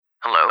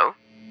Hello?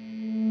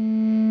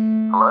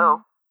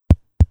 Hello?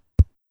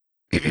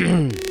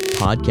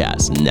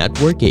 Podcast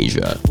Network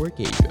Asia.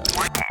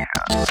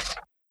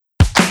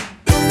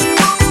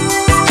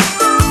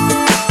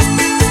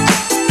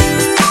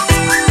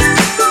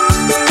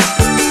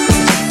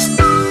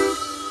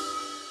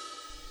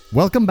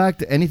 Welcome back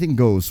to Anything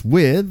Goes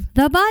with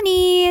The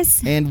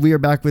Bunnies. and we are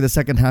back with the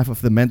second half of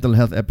the mental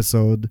health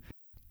episode.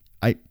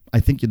 I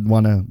think you'd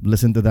want to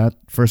listen to that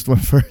first one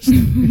first.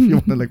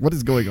 You want to what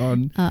is going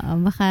on?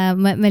 Baka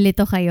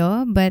malito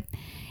kayo. But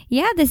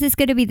yeah, this is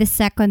going to be the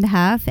second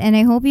half. And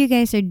I hope you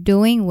guys are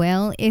doing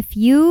well. If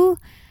you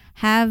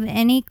have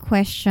any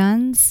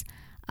questions,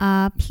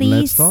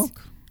 please Let's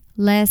talk.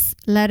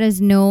 let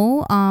us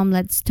know.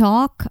 Let's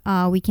talk.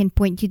 We can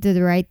point you to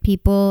the right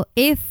people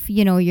if,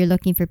 you're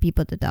looking for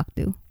people to talk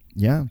to.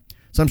 Yeah.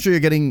 So I'm sure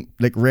you're getting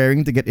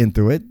raring to get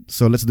into it.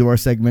 So let's do our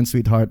segment,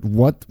 sweetheart.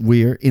 What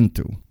we're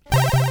into.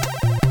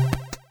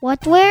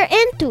 What we're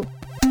into.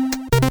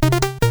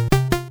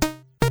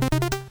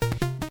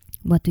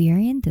 What we are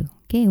into.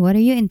 Okay, what are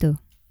you into?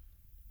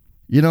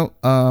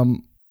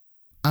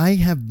 I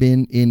have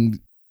been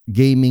in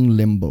gaming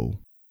limbo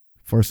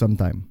for some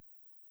time.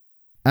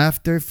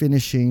 After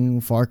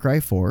finishing Far Cry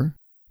 4,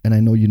 and I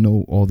know you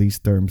know all these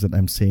terms that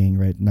I'm saying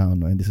right now,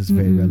 no, and this is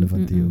very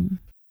relevant to you.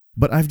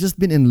 But I've just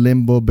been in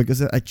limbo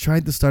because I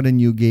tried to start a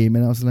new game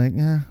and I was like,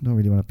 don't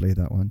really want to play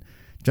that one.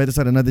 Tried to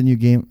start another new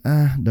game,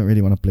 don't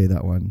really want to play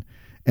that one.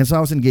 And so I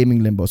was in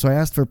gaming limbo. So I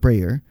asked for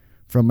prayer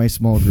from my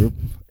small group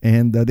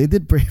and they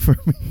did pray for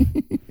me.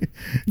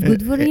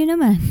 Good for you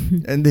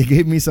naman. And they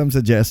gave me some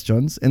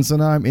suggestions. And so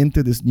now I'm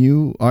into this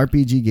new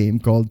RPG game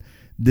called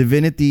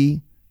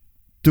Divinity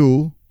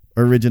 2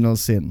 Original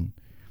Sin.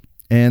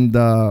 And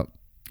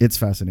it's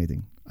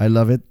fascinating. I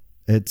love it.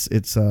 It's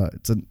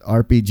an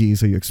RPG,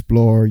 so you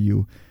explore,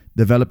 you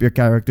develop your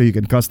character, you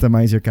can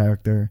customize your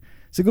character.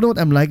 Siguro what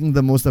I'm liking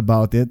the most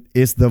about it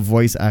is the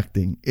voice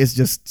acting. It's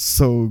just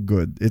so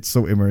good. It's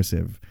so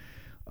immersive.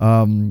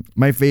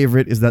 My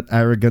favorite is that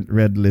arrogant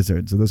red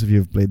lizard. So those of you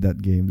who've played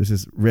that game, this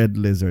is Red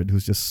Lizard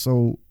who's just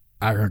so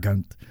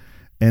arrogant.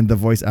 And the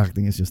voice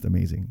acting is just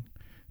amazing.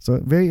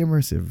 So very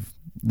immersive.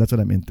 That's what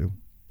I'm into.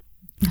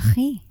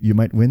 Okay. You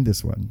might win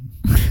this one.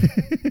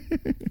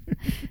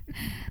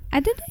 I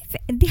don't know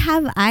if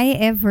have I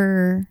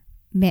ever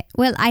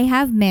I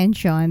have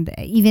mentioned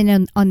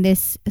even on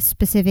this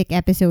specific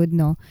episode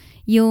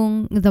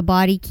yung the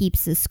body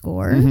keeps the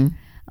score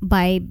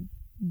by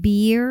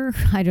Beer.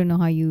 I don't know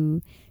how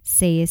you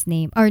say his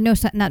name. Or no,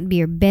 not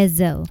Beer,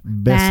 Bezel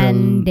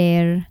van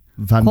der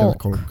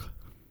Kolk.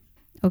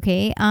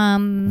 Okay.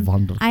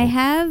 I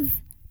have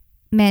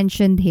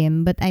mentioned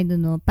him but I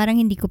don't know. Parang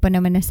hindi ko pa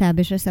naman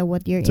nasabi siya sa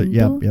what you're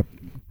into. Yep.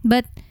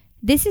 But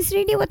this is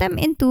really what I'm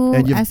into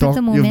and as of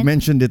the moment. You've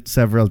mentioned it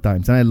several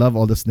times and I love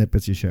all the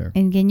snippets you share.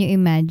 And can you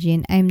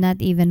imagine, I'm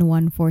not even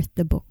 1/4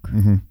 the book.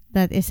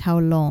 That is how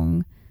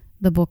long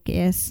the book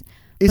is.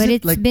 But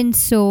it's been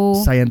so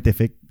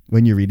scientific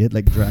when you read it,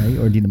 dry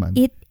or di naman?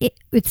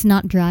 It's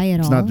not dry at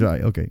all. It's not dry,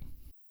 okay.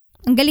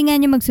 Ang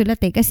galingan niya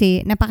magsulat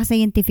kasi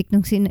napaka-scientific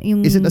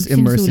yung Is it as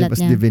immersive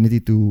as niya. Divinity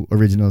 2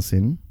 Original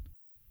Sin?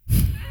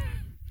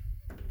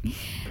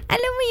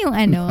 Alam mo yung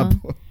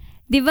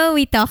di ba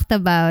we talked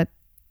about,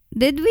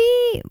 did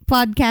we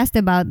podcast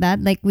about that?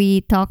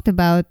 We talked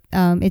about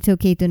it's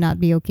okay to not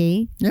be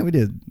okay? Yeah, we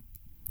did.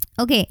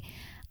 Okay.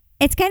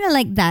 It's kind of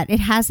like that.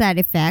 It has that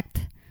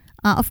effect.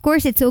 Of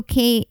course, it's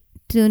okay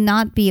to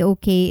not be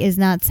okay is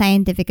not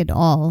scientific at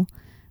all.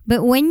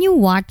 But when you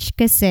watch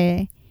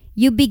kasi,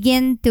 you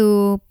begin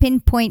to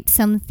pinpoint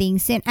some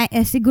things. And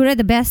siguro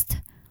the best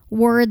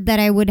word that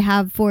I would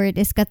have for it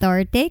is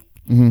cathartic.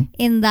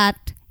 In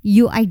that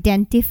you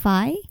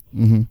identify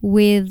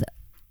with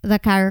the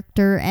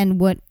character and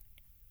what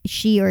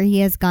she or he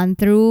has gone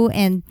through,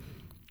 and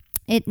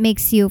it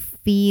makes you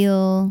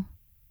feel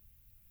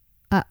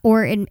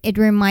or it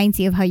reminds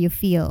you of how you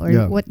feel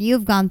or what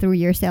you've gone through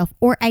yourself,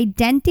 or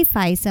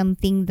identify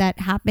something that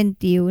happened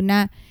to you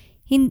na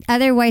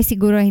otherwise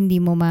siguro hindi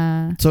mo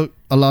So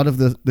a lot of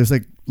there's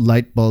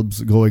light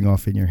bulbs going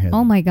off in your head.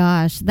 Oh my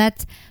gosh,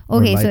 that's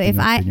okay. So if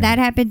that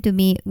happened to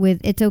me with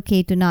It's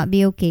Okay to Not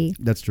Be Okay.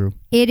 That's true.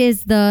 It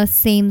is the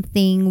same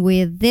thing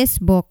with this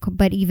book,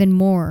 but even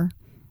more.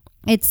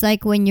 It's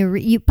like when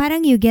you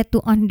parang you get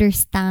to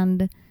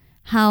understand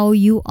how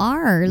you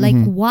are,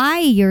 why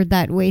you're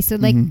that way. So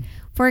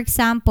for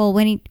example,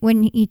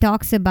 when he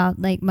talks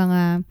about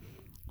mga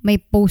may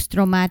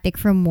post-traumatic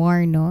from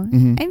war,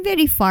 I'm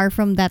very far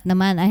from that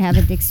naman. I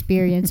haven't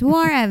experienced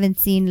war. I haven't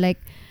seen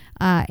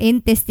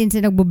intestines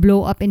na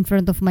nagbo-blow up in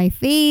front of my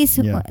face.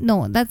 Yeah.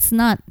 No, that's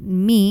not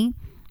me.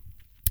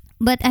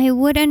 But I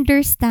would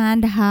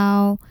understand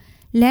how,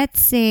 let's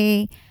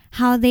say,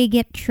 how they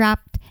get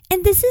trapped.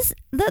 And this is,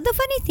 the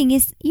funny thing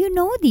is,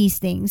 these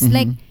things.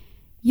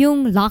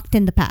 Yung locked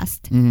in the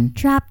past.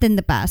 Trapped in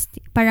the past.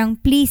 Parang,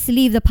 please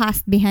leave the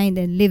past behind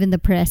and live in the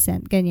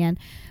present. Ganyan.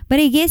 But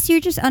I guess you're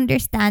just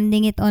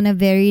understanding it on a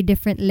very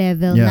different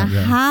level.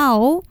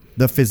 How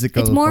the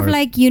physical it's more part.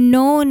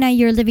 of na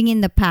you're living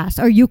in the past,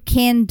 or you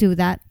can do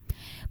that.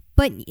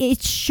 but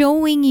it's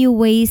showing you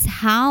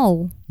ways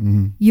how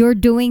you're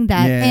doing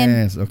that. Yes,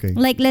 And okay.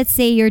 like, let's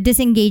say your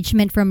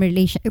disengagement from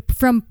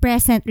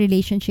present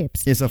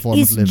relationships It's a form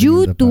is of living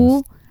due in the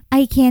to past.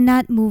 I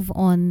cannot move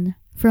on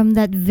from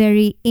that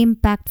very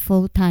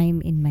impactful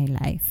time in my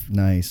life.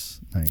 Nice.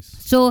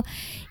 So,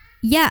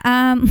 yeah,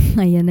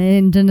 ayan na,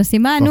 nandiyan na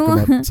si Manu.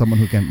 Talk about someone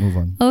who can't move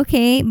on.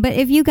 Okay, but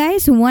if you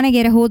guys want to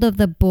get a hold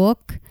of the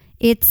book,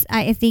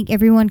 I think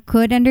everyone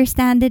could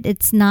understand it.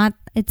 It's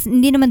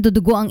hindi naman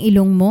dudugo ang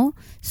ilong mo.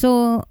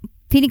 So,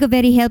 feeling ko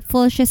very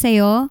helpful siya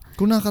sa'yo.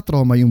 Kung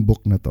nakaka-trauma yung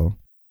book na to,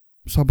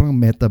 sobrang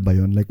meta ba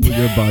yun? Like, will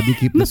your body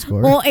keep the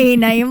score? OA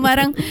na, yung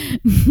parang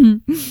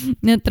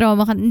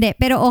na-trauma ka. Hindi,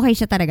 pero okay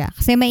siya talaga.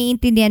 Kasi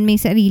maiintindihan mo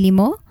yung sarili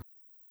mo.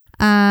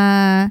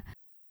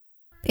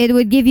 It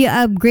would give you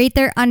a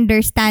greater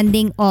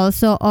understanding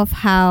also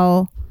of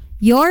how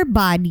your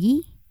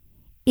body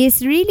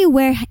is really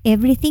where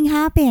everything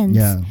happens.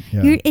 Yeah.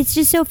 It's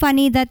just so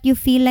funny that you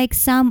feel like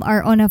some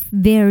are on a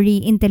very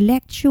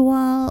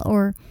intellectual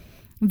or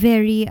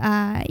very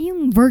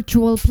yung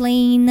virtual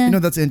plane. You know,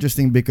 that's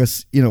interesting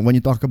because, you know, when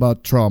you talk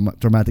about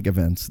traumatic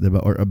events,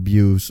 diba, or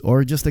abuse,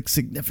 or just like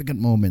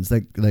significant moments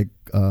like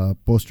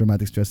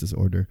post-traumatic stress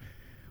disorder,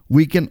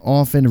 we can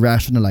often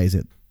rationalize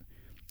it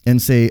and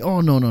say,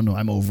 oh, no,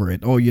 I'm over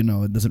it. Oh, you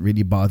know, it doesn't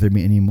really bother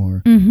me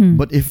anymore. Mm-hmm.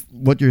 But if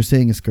what you're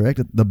saying is correct,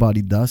 that the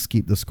body does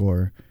keep the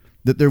score,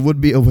 that there would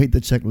be a way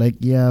to check, like,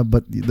 yeah,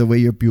 but the way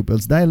your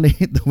pupils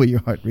dilate, the way your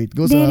heart rate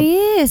goes there up,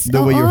 is.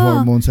 the way your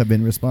hormones have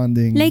been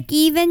responding. Like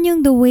even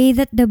yung the way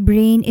that the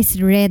brain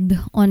is read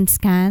on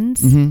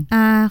scans.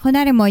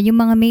 Kunwari mo, yung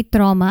mga may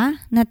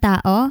trauma na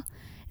tao,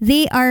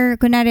 they are,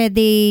 kunwari,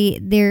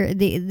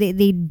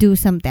 they do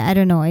something. I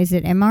don't know, is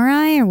it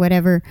MRI or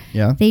whatever?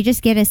 Yeah. They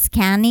just get a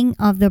scanning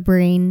of the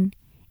brain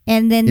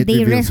and then It they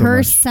reveals so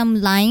rehearse much. some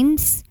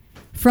lines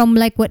from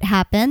like what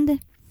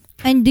happened.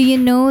 And do you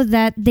know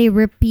that they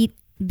repeat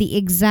the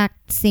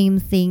exact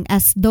same thing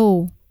as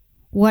though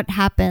what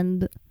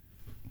happened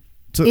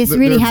So is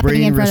really their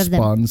happening in brain front of them.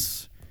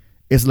 response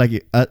is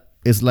like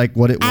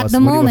what it At was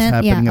the when it was moment,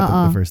 happening yeah, at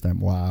the oo. first time.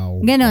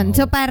 Wow. Ganon. Wow.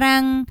 So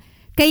parang,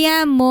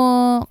 kaya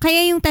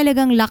yung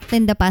talagang locked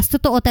in the past,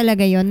 totoo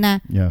talaga yun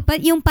na, Yeah.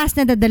 but yung past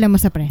na dadala mo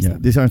sa Yeah,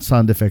 present. these aren't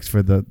sound effects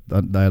for the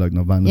dialogue.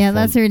 No, Van Yeah,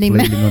 that's really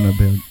flailing on a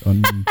bed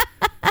on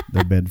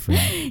the bed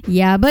frame.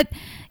 Yeah, but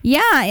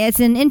yeah, it's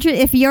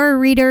if you're a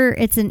reader,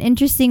 it's an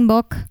interesting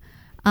book.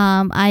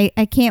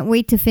 I can't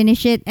wait to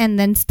finish it and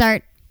then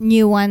start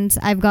new ones.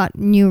 I've got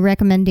new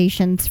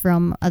recommendations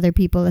from other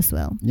people as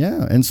well.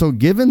 Yeah, and so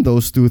given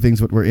those two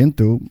things, what we're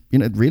into, you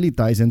know, it really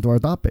ties into our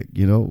topic.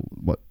 You know,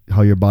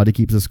 how your body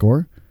keeps the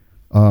score,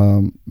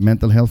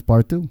 mental health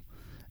part 2,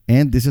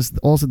 and this is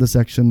also the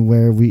section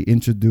where we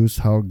introduce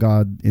how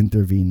God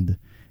intervened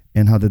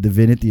and how the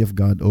divinity of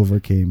God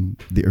overcame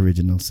the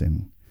original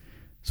sin.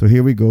 So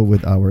here we go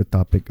with our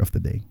topic of the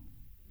day.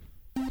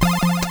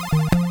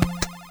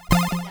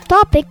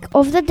 Topic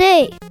of the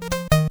day.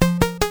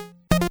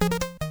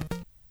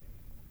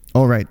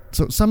 All right.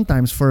 So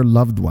sometimes for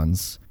loved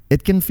ones,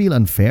 it can feel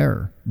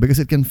unfair because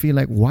it can feel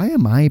like, why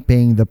am I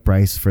paying the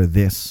price for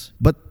this?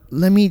 But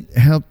let me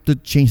help to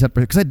change that,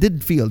 because I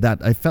did feel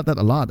that. I felt that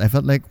a lot. I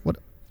felt like,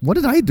 what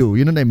did I do?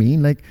 You know what I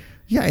mean? Like,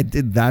 yeah, I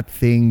did that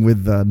thing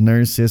with the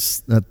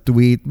nurse's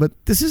tweet, but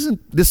this isn't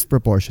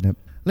disproportionate.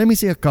 Let me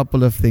say a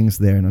couple of things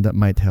there that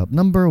might help.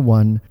 Number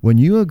one, when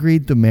you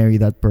agreed to marry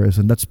that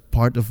person, that's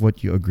part of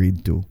what you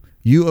agreed to.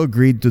 You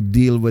agreed to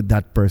deal with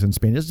that person's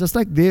pain. It's just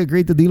like they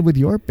agreed to deal with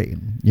your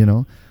pain, you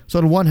know? So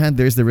on one hand,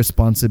 there's the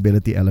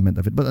responsibility element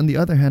of it. But on the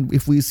other hand,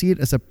 if we see it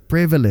as a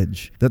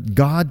privilege that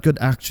God could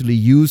actually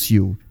use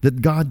you,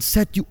 that God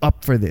set you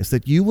up for this,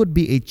 that you would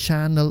be a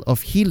channel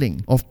of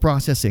healing, of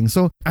processing.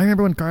 So I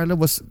remember when Carla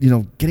was, you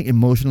know, getting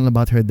emotional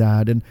about her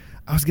dad, and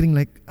I was getting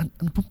like,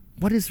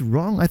 what is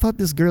wrong? I thought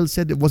this girl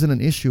said it wasn't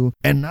an issue,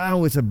 and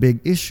now it's a big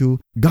issue.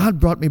 God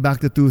brought me back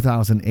to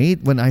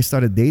 2008 when I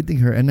started dating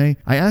her, and I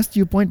asked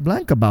you point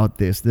blank about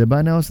this, diba?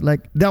 And I was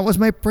like, that was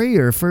my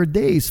prayer for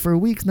days, for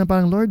weeks, na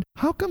parang, Lord,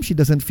 how come she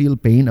doesn't feel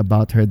pain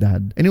about her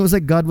dad? And it was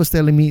like God was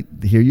telling me,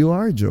 here you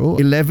are, Joe.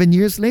 11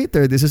 years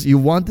later, you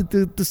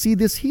wanted to see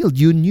this healed.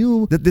 You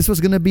knew that this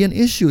was going to be an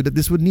issue, that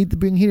this would need to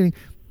bring healing.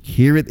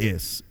 Here it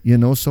is, you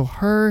know? So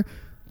her,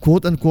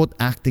 quote unquote,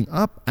 acting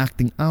up,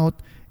 acting out,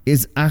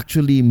 is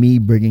actually me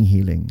bringing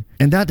healing.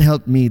 And that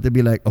helped me to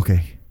be like,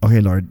 okay,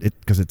 Lord,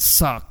 because it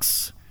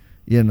sucks,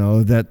 you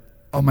know, that,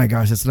 oh my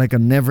gosh, it's like a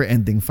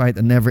never-ending fight,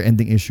 a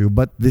never-ending issue,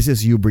 but this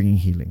is you bringing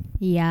healing.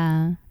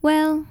 Yeah.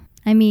 Well,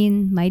 I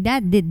mean, my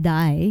dad did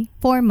die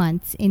 4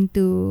 months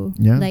into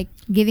like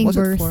giving was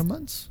birth. Was it 4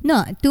 months?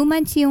 No, 2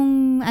 months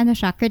yung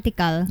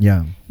critical.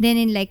 Yeah. Then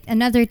in like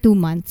another 2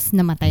 months,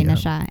 namatay na Yeah.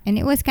 siya. And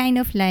it was kind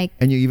of like...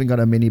 And you even got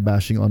a mini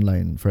bashing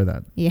online for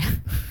that. Yeah.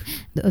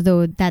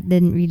 Though that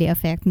didn't really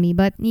affect me.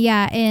 But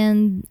yeah,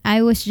 and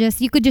I was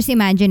just... You could just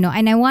imagine, no?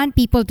 And I want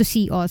people to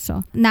see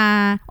also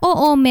na,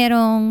 oo,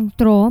 merong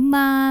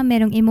trauma,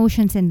 merong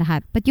emotions and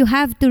lahat. But you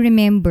have to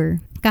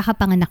remember,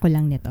 kakapanganak ko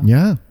lang nito.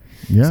 Yeah.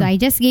 Yeah. So I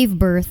just gave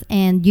birth,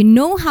 and you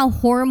know how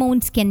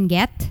hormones can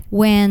get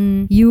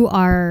when you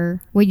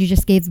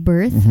just gave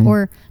birth,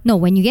 or no,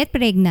 when you get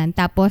pregnant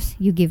tapos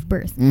you give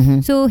birth.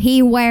 So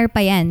haywire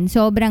pa yan.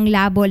 Sobrang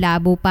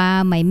labo-labo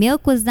pa. My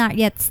milk was not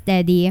yet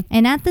steady.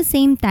 And at the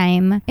same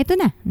time, ito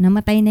na,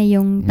 namatay na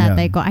yung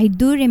tatay ko. I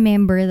do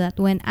remember that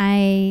when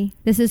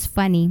this is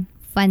funny,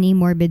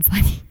 morbid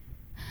funny.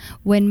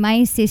 When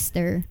my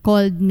sister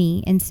called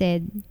me and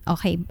said,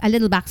 okay, a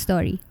little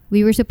backstory.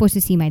 We were supposed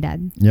to see my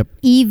dad. Yep.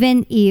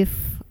 Even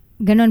if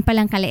ganon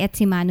palang kaliit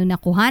si Manu,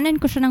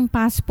 nakuhanan ko siya ng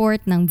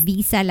passport, ng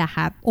visa,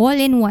 lahat, all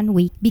in 1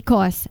 week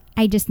because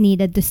I just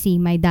needed to see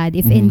my dad.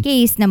 If in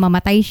case na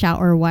mamatay siya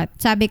or what,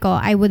 sabi ko,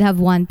 I would have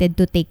wanted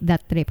to take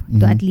that trip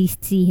to at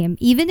least see him.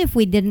 Even if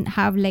we didn't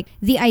have like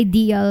the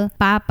ideal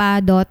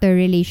papa-daughter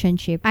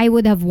relationship, I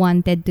would have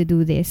wanted to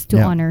do this to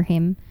honor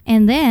him.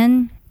 And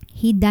then,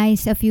 he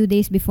dies a few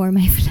days before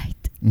my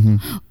flight.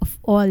 Of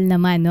all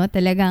naman, no?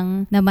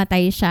 Talagang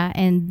namatay siya.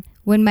 And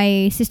when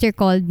my sister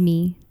called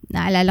me,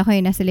 naalala ko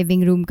yun, nasa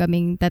living room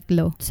kaming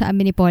tatlo.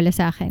 Sabi ni Paula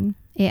sa akin,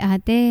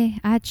 ate,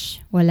 Ach,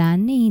 wala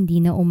na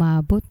hindi na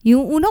umabot.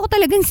 Yung una ko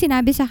talagang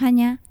sinabi sa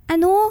kanya,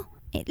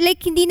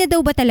 like, hindi na daw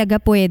ba talaga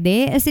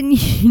pwede? As in,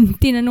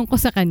 tinanong ko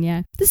sa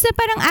kanya. Tapos na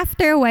parang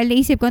after a while,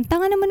 naisip ko,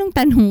 tanga naman nung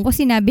tanong ko,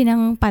 sinabi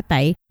ng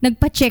patay,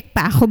 nagpa-check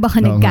pa ako,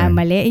 baka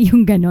nagkamali,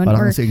 yung ganon.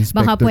 Parang Or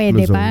baka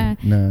pwede Clouseau pa.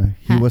 Na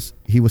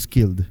he was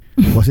killed.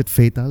 Was it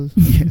fatal?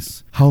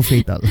 Yes. How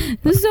fatal?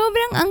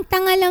 Sobrang ang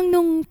tanga lang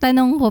nung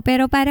tanong ko,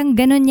 pero parang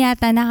ganon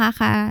yata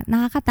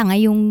nakakatanga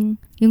yung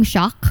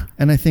shock.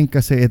 And I think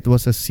kasi it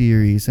was a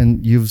series,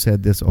 and you've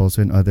said this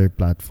also in other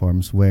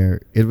platforms, where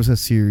it was a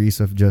series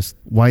of just,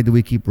 why do we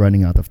keep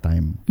running out of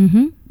time?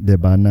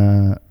 Diba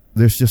na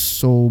there's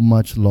just so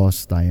much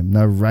lost time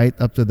na right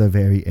up to the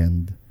very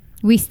end.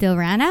 We still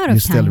ran out of time. You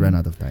still ran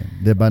out of time.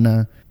 Diba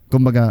na,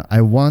 kumbaga,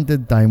 I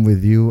wanted time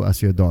with you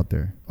as your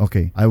daughter.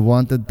 Okay. I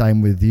wanted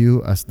time with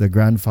you as the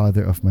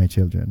grandfather of my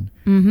children.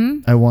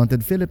 I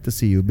wanted Philip to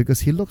see you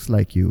because he looks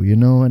like you,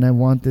 and I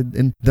wanted,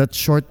 in that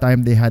short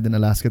time they had in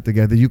Alaska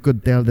together, you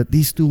could tell that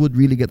these two would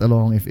really get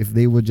along if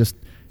they would just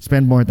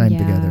spend more time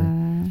together.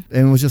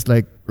 And it was just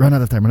like, run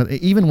out of time.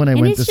 Even when I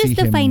went to see him. And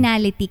it's just the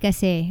finality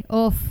kasi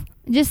of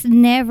just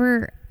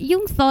never,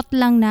 yung thought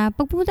lang na,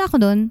 pagpunta ko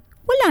doon,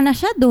 wala na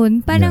siya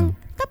doon. Parang,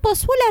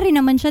 tapos wala rin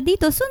naman siya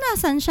dito. So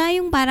nasan siya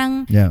yung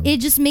parang it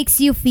just makes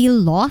you feel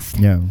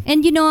lost. And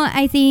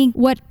I think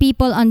what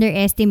people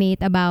underestimate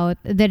about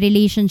the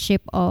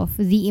relationship of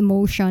the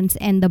emotions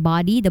and the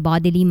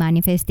bodily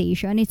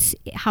manifestation, it's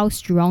how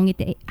strong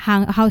it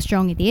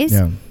is.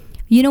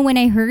 When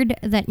I heard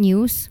that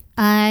news,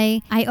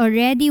 I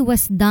already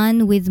was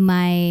done with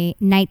my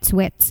night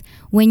sweats.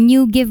 When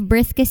you give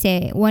birth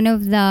kasi, one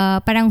of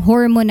the parang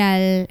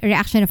hormonal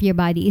reaction of your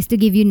body is to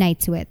give you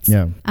night sweats.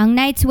 Ang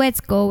night sweats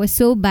ko was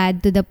so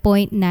bad to the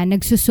point na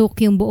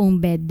nagsusok yung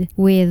buong bed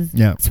with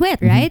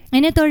sweat, right?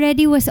 And it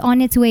already was on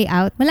its way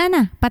out. Wala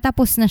na,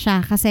 patapos na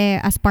siya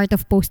kasi as part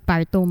of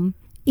postpartum,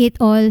 it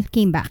all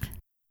came back.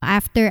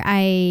 After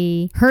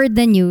I heard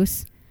the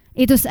news,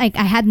 it was like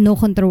I had no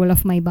control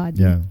of my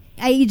body.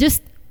 I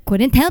just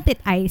couldn't help it.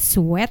 I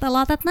sweat a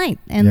lot at night.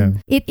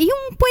 And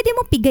yung pwede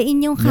mo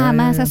pigain yung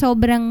kama sa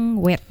sobrang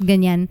wet,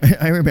 ganyan.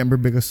 I remember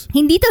because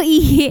hindi to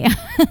ihi.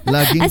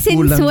 Laging as in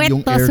kulang sweat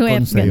yung to aircon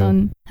sweat, sa'yo. ganon.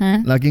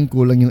 Laging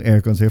kulang yung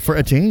aircon sa'yo. For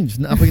a change.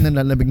 Na ako'y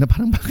nanlalamig na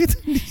parang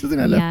bakit hindi siya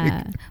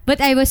nanlalamig?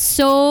 But I was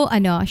so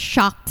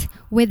shocked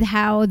with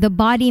how the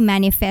body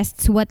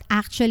manifests what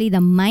actually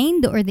the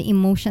mind or the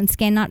emotions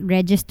cannot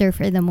register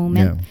for the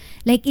moment.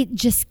 Like it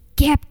just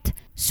kept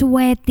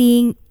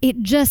sweating. It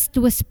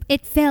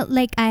felt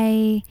like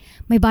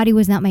my body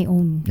was not my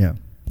own.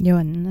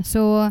 Yun.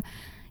 So,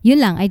 yun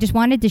lang. I just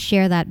wanted to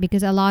share that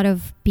because a lot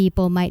of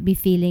people might be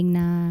feeling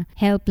na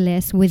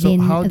helpless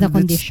within the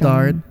condition. So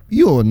how did it start?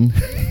 Yun.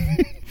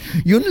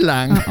 Yun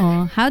lang.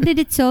 How did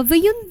it solve?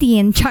 Yun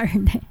din,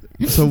 Chard.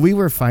 So we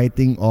were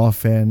fighting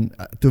often.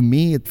 To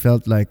me, it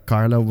felt like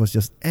Carla was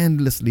just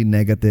endlessly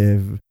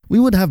negative. We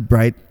would have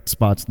bright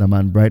spots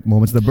naman, bright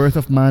moments. The birth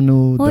of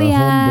Manu, the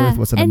home birth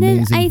was an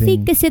amazing thing. And then I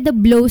think kasi the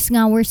blows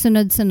nga were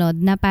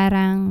sunod-sunod na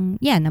parang,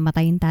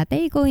 namatay yung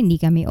tatay ko, hindi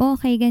kami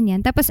okay,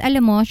 ganyan. Tapos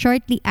alam mo,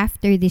 shortly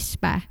after this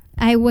pa,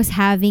 I was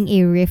having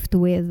a rift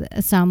with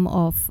some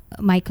of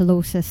my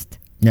closest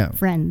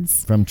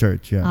friends. From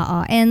church,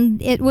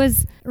 And it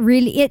was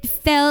really, it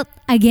felt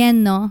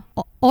again,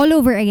 all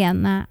over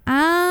again na,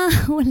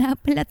 wala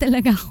pala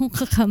talaga akong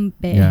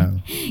kakampi.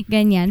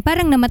 Ganyan.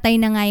 Parang namatay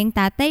na nga yung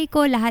tatay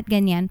ko, lahat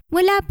ganyan.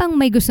 Wala pang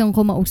may gustong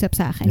kumausap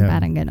sa akin,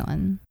 parang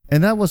ganon.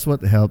 And that was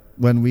what helped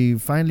when we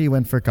finally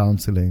went for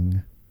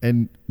counseling.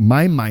 And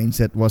my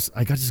mindset was,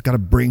 I just gotta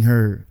bring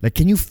her. Like,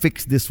 can you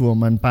fix this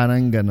woman?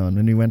 Parang ganon.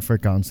 When we went for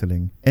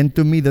counseling. And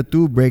to me, the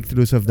two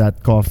breakthroughs of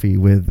that coffee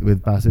with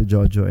Pastor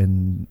Jojo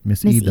and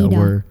Miss Ida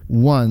were,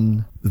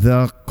 one,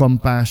 the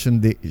compassion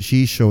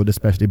she showed,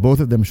 especially, both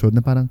of them showed na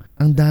parang,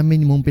 ang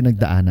dami mong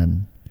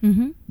pinagdaanan.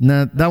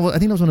 Na I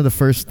think that was one of the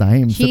first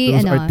times that it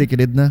was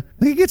articulated na,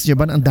 nagigets niya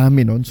ba na ang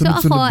dami nun?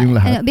 Sunod-sunod yung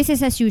lahat.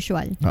 Business as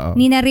usual. Oo.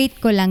 Ninarate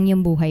ko lang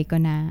yung buhay ko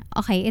na,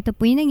 okay, ito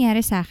po yung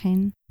nangyari sa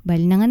akin.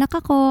 Bali, nanganak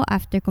ako,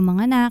 after ko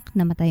manganak,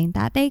 namatay yung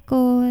tatay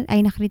ko, ay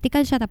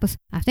na-critical siya, tapos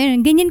after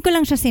yun, ganyan ko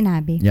lang siya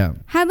sinabi. Yeah.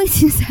 Habang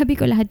sinasabi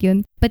ko lahat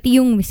yun, pati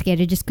yung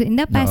miscarriages ko in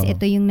the past,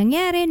 ito yung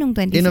nangyari nung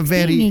 2016. In a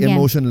very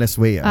emotionless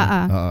way.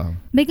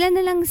 Bigla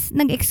na lang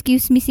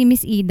nag-excuse me si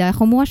Miss Ida,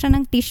 kumuha siya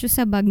ng tissue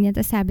sa bag niya,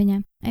 tapos sabi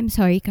niya, I'm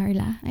sorry,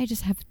 Carla. I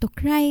just have to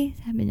cry.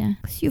 Sabi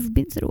niya, because you've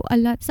been through a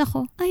lot. Tapos ako,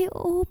 ay,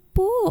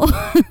 opo.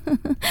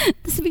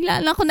 Tapos bigla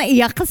lang ako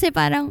naiyak kasi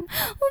parang,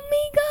 oh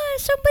my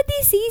gosh, somebody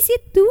sees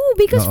it too.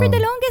 Because for the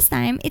longest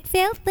time, it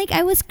felt like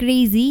I was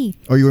crazy.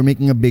 Or you were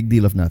making a big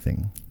deal of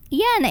nothing.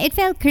 Yeah, it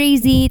felt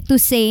crazy to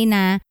say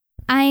na,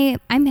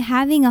 I'm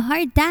having a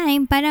hard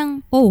time.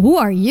 Parang, oh, who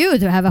are you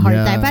to have a hard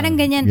time? Parang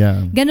ganyan.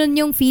 Yeah. Ganon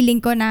yung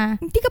feeling ko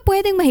na, hindi ka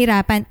pwedeng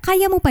mahirapan.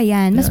 Kaya mo pa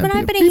yan. Mas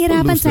marami pa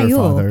nahihirapan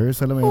sa'yo.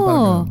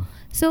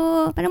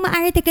 So, parang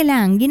maarte ka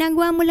lang.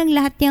 Ginagawa mo lang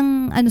lahat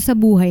yung sa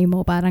buhay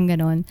mo. Parang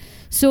ganon.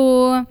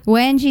 So,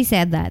 when she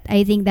said that,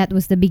 I think that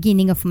was the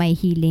beginning of my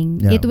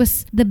healing. Yeah. It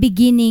was the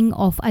beginning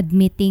of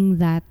admitting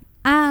that,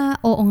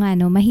 oo nga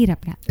no,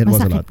 mahirap nga.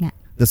 Masakit nga.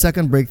 The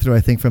second breakthrough,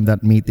 I think, from that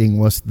meeting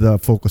was the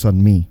focus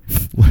on me.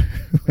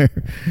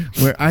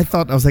 where I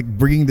thought I was like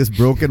bringing this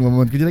broken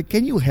woman.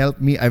 Can you help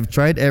me? I've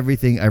tried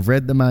everything. I've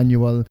read the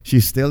manual.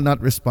 She's still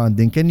not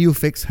responding. Can you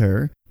fix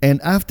her? And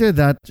after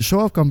that show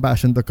of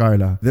compassion to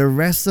Carla, the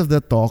rest of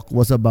the talk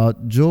was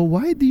about, Joe,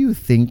 why do you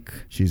think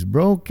she's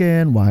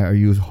broken? Why are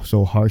you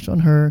so harsh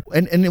on her?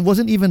 And it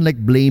wasn't even like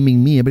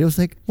blaming me, but it was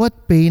like,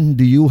 what pain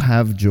do you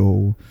have,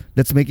 Joe,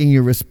 that's making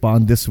you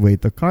respond this way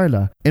to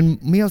Carla?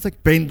 And me, I was like,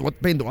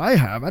 what pain do I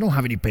have? I don't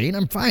have any pain.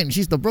 I'm fine.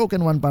 She's the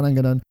broken one, parang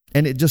ganon.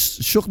 And it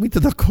just shook me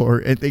to the core.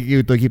 And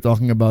you keep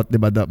talking about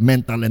diba, the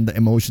mental and the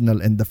emotional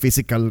and the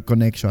physical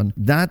connection.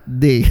 That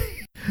day,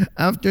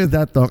 after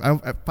that talk,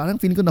 I parang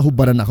feeling ko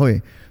nahubaran ako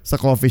sa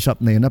coffee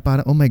shop na yun na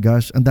parang, oh my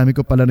gosh, ang dami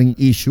ko pala ring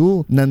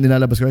issue na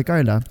nilalabas ko kay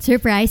Carla.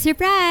 Surprise,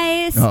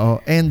 surprise! Oo.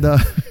 And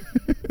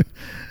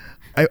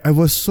I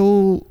was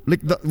so, like,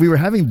 we were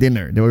having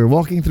dinner. They were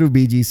walking through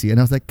BGC and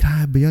I was like,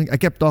 I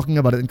kept talking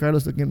about it and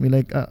Carlos looking at me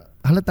like,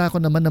 halata ko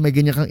naman na may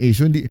ganyan kang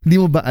issue. Hindi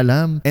mo ba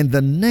alam? And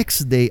the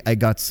next day, I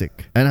got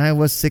sick. And I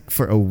was sick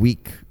for a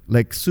week.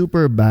 Like,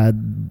 super bad.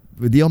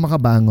 Hindi ako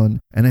makabangon.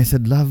 And I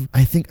said, love,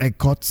 I think I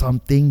caught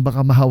something.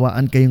 Baka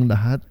mahawaan kayong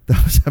lahat.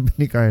 Tapos sabi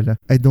ni Carla,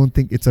 I don't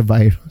think it's a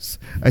virus.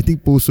 I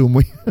think puso mo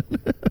yan.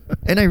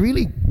 And I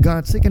really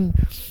got sick and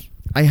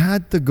I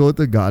had to go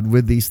to God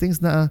with these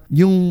things na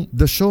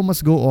the show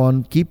must go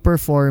on, keep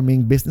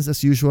performing, business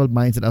as usual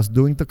mindset I was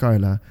doing to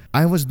Carla,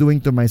 I was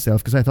doing to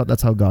myself because I thought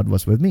that's how God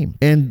was with me.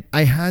 And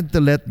I had to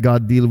let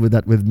God deal with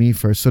that with me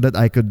first so that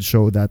I could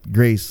show that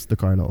grace to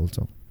Carla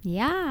also.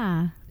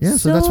 Yeah. Yeah,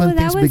 so that's when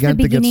things began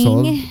to get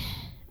solved.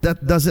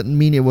 That doesn't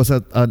mean it was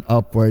an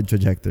upward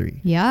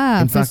trajectory.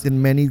 Yeah. In fact,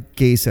 in many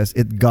cases,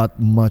 it got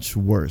much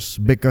worse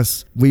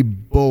because we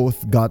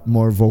both got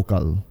more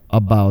vocal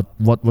about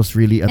what was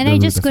really at the root of it.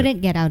 And I just couldn't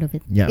get out of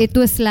it. Yeah. It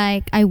was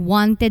like I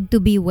wanted to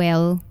be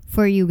well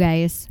for you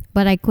guys,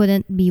 but I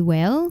couldn't be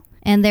well.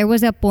 And there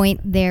was a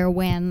point there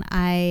when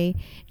I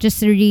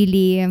just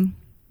really,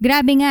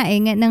 grabe nga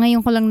na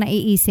ngayon ko lang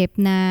naiisip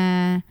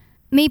na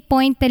may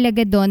point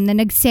talaga doon na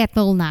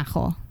nagsettle na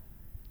ako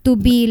to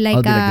be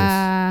like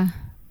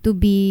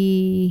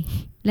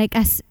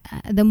as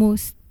the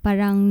most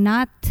parang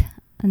not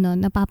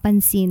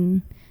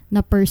napapansin na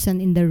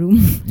person in the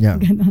room. Yeah.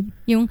 Ganon.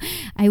 Yung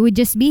I would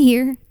just be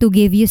here to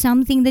give you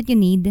something that you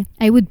need.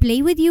 I would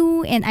play with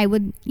you and I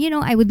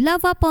would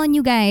love up on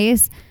you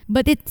guys.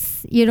 But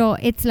it's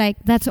like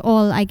that's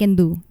all I can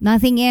do.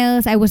 Nothing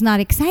else. I was not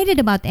excited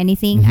about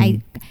anything.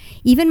 Mm-hmm.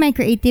 Even my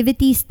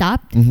creativity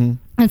stopped. Mm-hmm.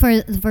 And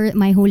for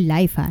my whole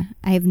life,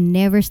 I've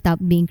never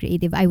stopped being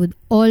creative. I would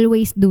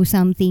always do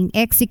something,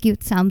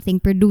 execute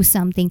something, produce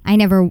something. I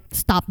never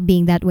stopped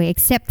being that way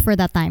except for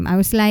that time. I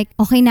was like,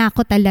 okay na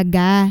ako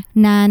talaga,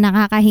 na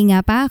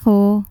nakakahinga pa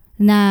ako,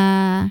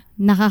 na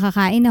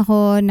nakakakain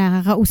ako,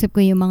 nakakausap ko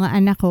yung mga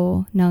anak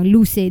ko ng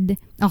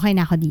lucid. Okay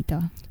na ako dito.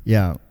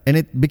 Yeah.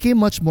 And it became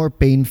much more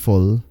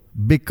painful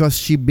because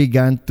she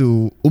began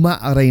to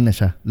umaaray na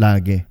siya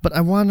lagi. But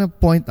I want to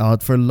point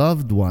out for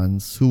loved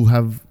ones who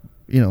have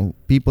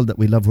people that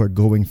we love who are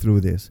going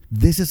through this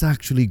is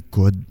actually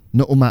good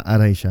na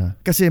umaaray siya.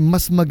 Kasi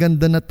mas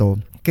maganda na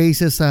to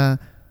kaysa sa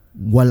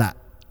wala,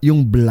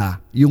 yung blah,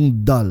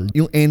 yung dull,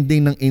 yung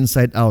ending ng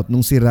Inside Out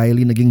nung si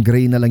Riley naging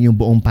gray na lang yung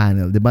buong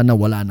panel. Diba? Na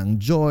wala ng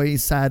joy,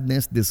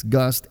 sadness,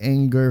 disgust,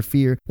 anger,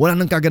 fear. Wala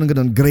nang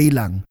kaganon-ganon, gray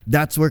lang.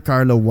 That's where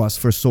Carla was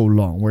for so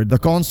long. Where the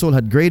console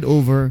had grayed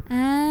over.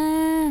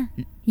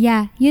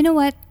 Yeah, you know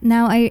what?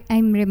 Now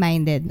I'm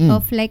reminded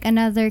of like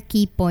another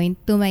key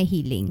point to my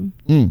healing.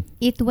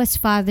 It was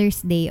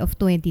Father's Day of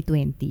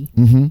 2020.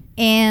 Mm-hmm.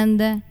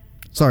 And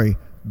sorry,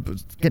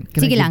 can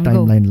sige I lang, give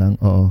timeline lang?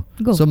 Oo.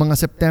 Go. So mga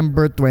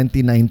September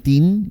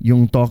 2019,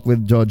 yung talk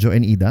with Jojo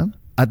and Ida.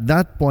 At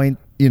that point,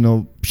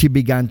 she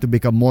began to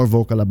become more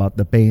vocal about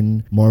the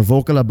pain, more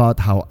vocal about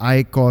how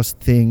I caused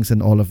things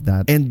and all of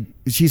that. And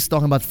she's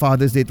talking about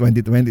Father's Day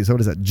 2020. So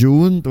what is that?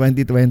 June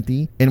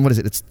 2020? And what is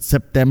it? It's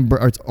September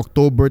or it's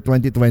October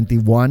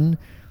 2021.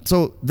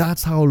 So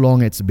that's how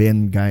long it's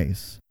been,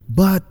 guys.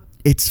 But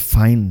it's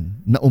fine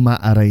na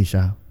umaaray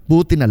siya.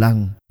 Buti na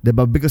lang.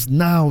 Diba? Because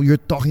now you're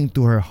talking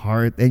to her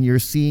heart and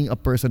you're seeing a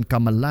person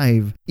come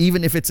alive,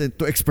 even if it's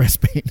to express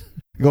pain.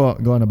 Go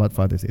on about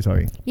Father's Day.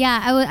 Sorry. Yeah,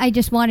 I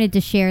just wanted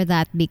to share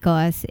that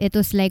because it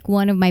was like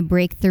one of my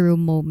breakthrough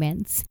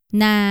moments.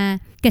 Na,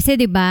 kasi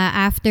diba,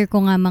 after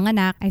ko nga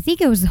manganak, I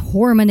think I was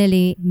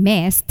hormonally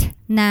messed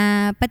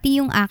na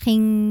pati yung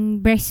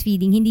aking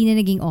breastfeeding hindi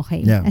na naging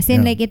okay. Yeah, As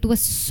in like it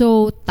was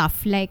so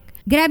tough. Like,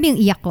 grabe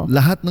yung iyak ko.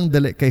 Lahat ng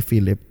dali kay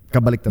Philip,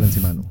 kabaliktaran si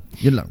Manu.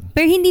 Yun lang.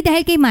 Pero hindi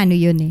dahil kay Manu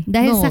yun eh.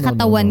 Dahil sa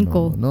katawan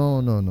ko.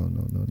 No.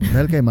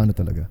 Dahil kay Manu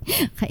talaga.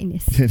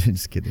 Kainis.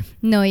 Just kidding.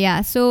 No,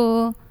 yeah.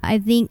 So, I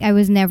think I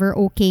was never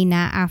okay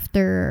na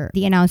after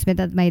the announcement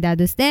that my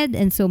dad was dead.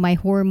 And so, my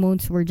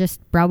hormones were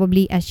just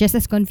probably just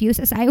as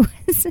confused as I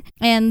was.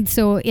 And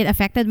so, it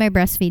affected my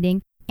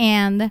breastfeeding.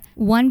 And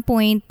one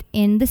point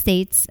in the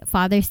States,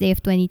 Father's Day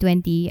of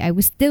 2020, I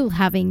was still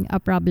having a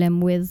problem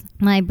with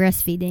my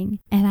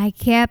breastfeeding. And I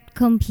kept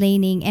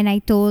complaining and I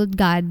told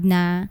God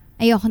na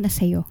ayoko na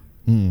sa'yo.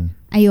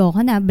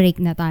 Ayoko na, break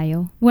na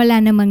tayo.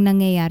 Wala namang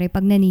nangyayari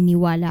pag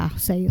naniniwala ako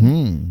sa'yo.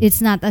 It's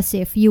not as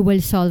if you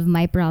will solve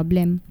my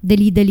problem.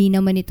 Dali-dali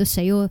naman ito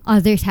sa'yo.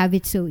 Others have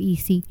it so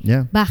easy.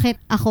 Yeah. Bakit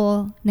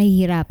ako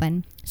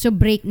nahihirapan? So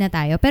break na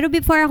tayo. Pero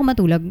before ako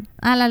matulog,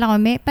 alala ko,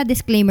 may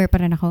pa-disclaimer pa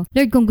rin ako.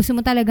 Lord, kung gusto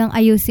mo talagang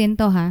ayusin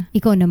to ha,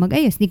 ikaw na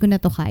mag-ayos. Di ko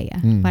na to kaya.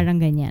 Parang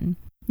ganyan.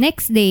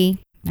 Next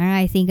day,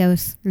 I think I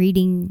was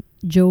reading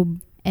Job.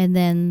 And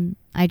then,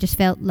 I just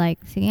felt like,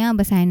 sige nga,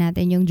 basahin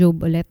natin yung Job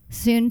ulit.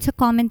 So yun sa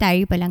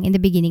commentary pa lang, in the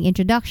beginning,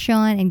 introduction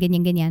and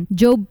ganyan-ganyan.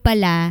 Job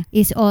pala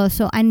is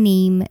also a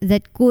name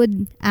that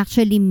could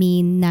actually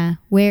mean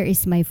na, where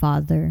is my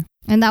father?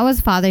 And that was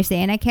Father's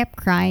Day. And I kept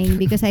crying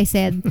because I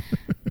said,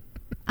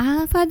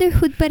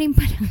 fatherhood pa rin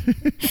pala.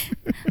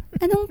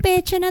 Anong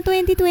petsa na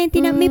 2020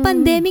 na may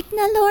pandemic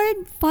na,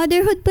 Lord?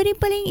 Fatherhood pa rin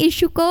pala yung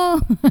issue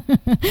ko.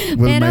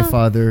 Will my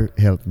father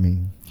help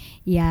me?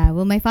 Yeah,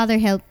 will my father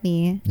help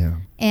me?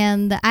 Yeah.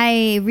 And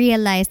I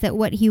realized that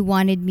what he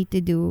wanted me to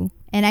do,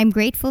 and I'm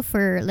grateful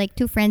for like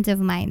two friends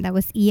of mine, that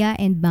was Iya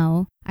and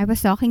Mao. I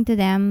was talking to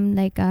them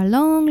like a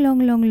long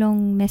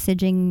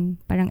messaging,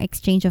 parang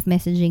exchange of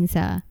messaging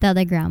sa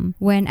Telegram,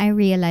 when I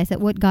realized that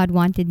what God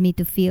wanted me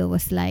to feel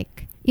was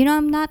like,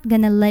 I'm not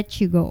gonna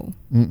let you go.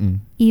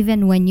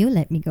 Even when you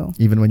let me go.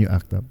 Even when you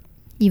act up.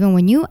 Even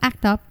when you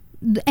act up.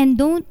 And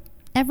don't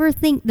ever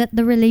think that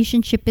the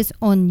relationship is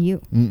on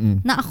you.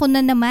 Na ako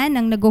na naman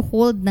ang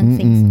nag-hold ng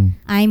things.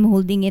 I'm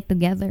holding it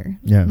together.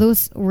 Yeah.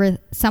 Those were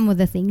some of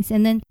the things.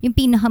 And then, yung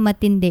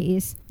pinakamatindi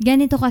is,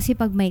 ganito kasi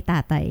pag may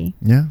tatay.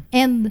 Yeah.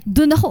 And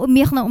doon ako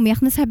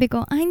umiyak na sabi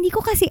ko, hindi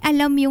ko kasi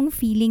alam yung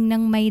feeling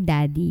ng my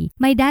daddy.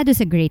 My dad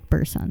was a great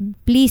person.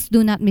 Please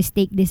do not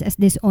mistake this as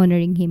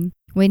dishonoring him.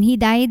 When he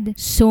died,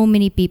 so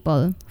many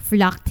people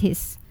flocked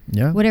his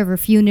whatever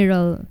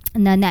funeral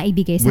na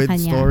naibigay sa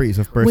kanya.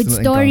 With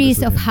stories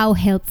of of how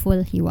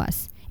helpful he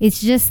was. It's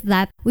just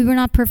that we were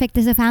not perfect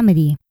as a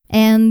family.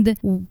 And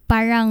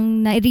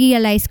parang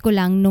na-realize ko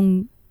lang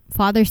nung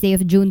Father's Day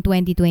of June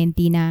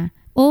 2020 na,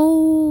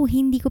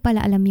 hindi ko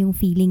pala alam yung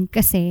feeling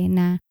kasi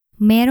na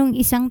merong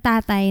isang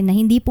tatay na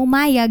hindi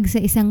pumayag sa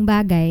isang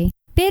bagay,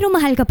 pero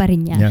mahal ka pa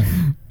rin niya. Yeah.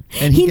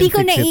 And hindi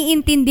ko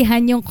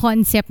naiintindihan yung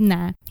concept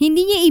na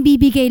hindi niya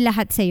ibibigay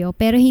lahat sa'yo,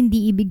 pero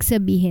hindi ibig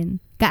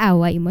sabihin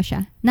kaaway mo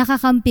siya.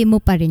 Nakakampi mo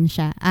pa rin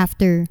siya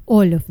after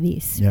all of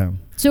this. Yeah.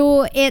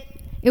 So, it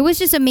was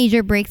just a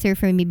major breakthrough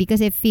for me because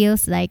it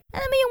feels like,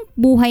 alam mo yung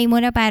buhay mo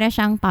na para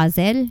siyang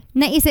puzzle,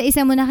 na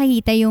isa-isa mo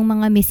nakikita yung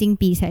mga missing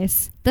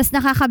pieces. Tapos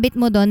nakakabit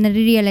mo doon,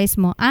 nare-realize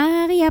mo,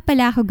 kaya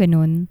pala ako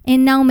ganun.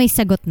 And now may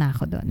sagot na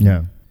ako doon.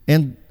 Yeah.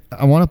 And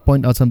I want to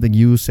point out something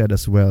you said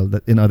as well,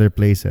 that in other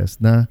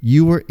places, na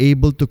you were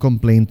able to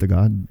complain to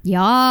God.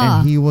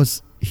 Yeah. And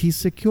he's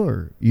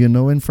secure,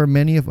 and for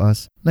many of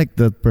us, like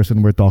the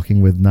person we're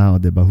talking with now,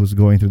 diba, who's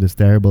going through this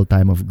terrible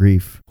time of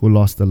grief, who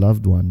lost a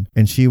loved one,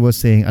 and she was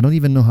saying, I don't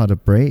even know how to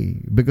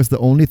pray because the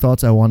only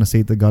thoughts I want to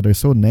say to God are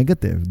so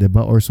negative,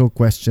 diba, or so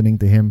questioning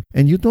to Him.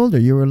 And you told her,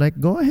 you were like,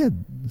 go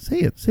ahead,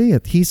 say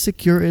it. He's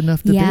secure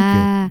enough to take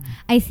it.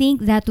 I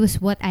think that was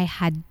what I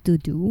had to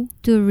do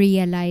to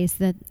realize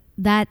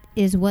that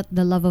is what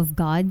the love of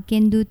God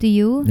can do to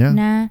you. Yeah.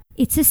 Na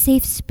it's a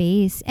safe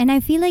space. And I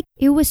feel like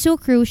it was so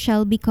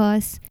crucial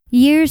because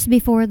years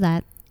before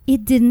that,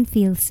 it didn't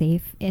feel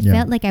safe. It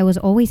felt like I was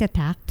always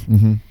attacked.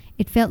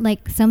 It felt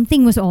like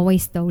something was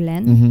always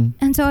stolen.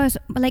 And so I was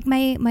like,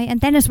 my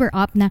antennas were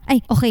up na,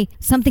 okay,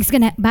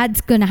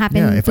 bad's gonna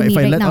happen to me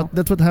right now.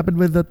 That's what happened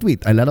with the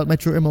tweet. I let out my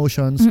true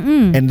emotions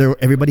and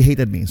everybody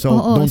hated me. So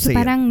don't say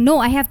parang, it. No,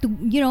 I have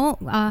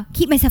to,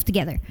 keep myself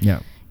together. Yeah.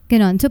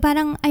 Ganon. So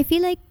parang I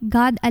feel like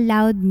God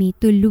allowed me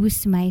to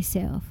lose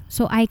myself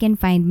so I can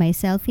find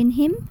myself in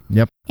Him.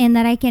 Yep. And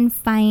that I can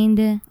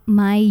find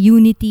my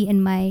unity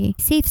and my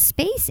safe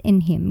space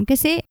in Him.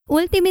 Kasi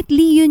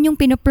ultimately, yun yung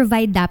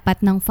pinoprovide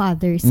dapat ng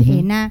fathers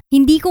na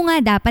hindi ko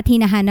nga dapat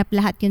hinahanap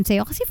lahat yun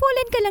sa'yo kasi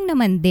fallen ka lang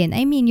naman din.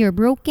 I mean, you're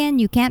broken,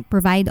 you can't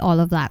provide all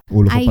of that.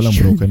 Ulo ko palang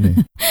broken eh.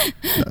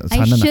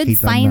 I Sana should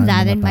nakita find na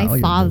that ng in mga my tao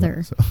yun, Father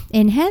diba? So,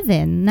 in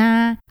heaven na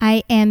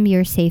I am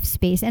your safe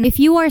space. And if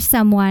you are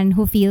someone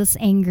who feels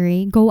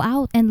angry, go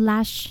out and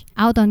lash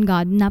out on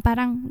God na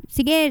parang,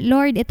 sige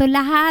Lord, ito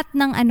lahat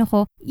ng ano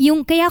ko.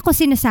 Yung kaya ko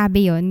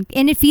sinasabi yon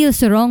and it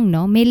feels wrong,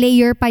 no? May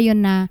layer pa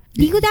yon na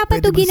di ko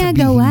dapat pwede to bang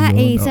ginagawa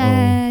sabihin yun? sa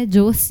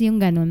Diyos yung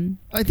ganun.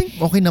 I think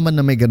okay naman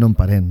na may ganun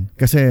pa rin.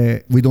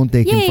 Kasi we don't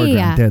take Him for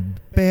granted.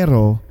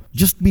 Pero,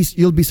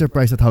 you'll be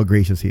surprised at how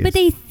gracious He is. But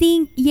I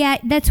think,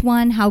 that's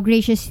one, how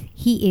gracious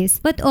He is.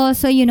 But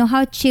also,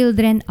 how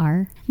children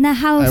are. Na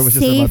how I was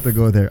just safe about to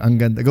go there. Ang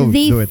ganda. Go,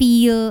 they do it.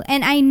 feel.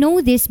 And I know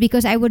this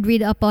because I would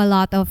read up a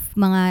lot of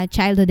mga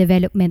childhood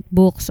development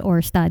books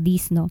or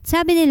studies, no?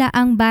 Sabi nila,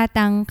 ang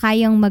batang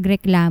kayang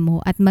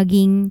magreklamo at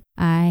maging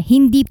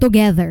hindi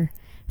together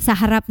sa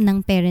harap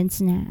ng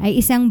parents niya ay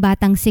isang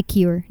batang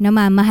secure na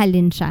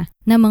mamahalin siya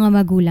ng mga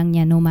magulang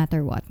niya no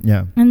matter what.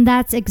 Yeah. And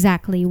that's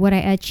exactly what I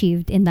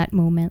achieved in that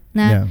moment.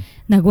 Na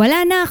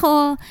nagwala na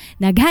ako,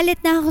 naghalit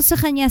na ako sa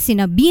kanya,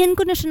 sinabihan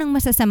ko na siya ng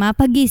masasama,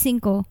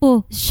 pagising ko,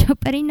 siya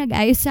pa rin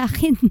nag-ayos sa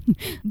akin.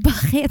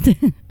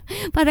 Bakit?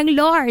 Parang,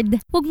 Lord,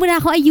 wag mo na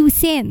ako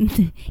ayusin.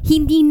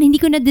 hindi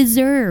ko na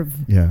deserve.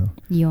 Yeah.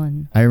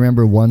 Yun. I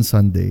remember one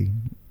Sunday,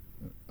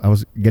 I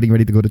was getting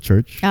ready to go to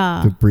church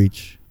to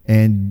preach.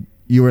 And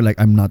you were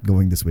like, I'm not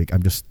going this week.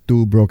 I'm just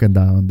too broken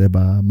down,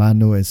 diba?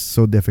 Mano is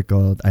so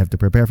difficult. I have to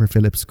prepare for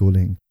Philip's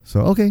schooling.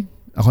 So, okay.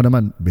 Ako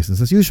naman,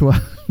 business as usual.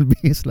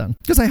 Bingis lang.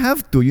 Because I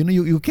have to.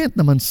 You can't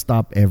naman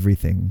stop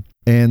everything.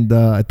 And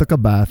I took a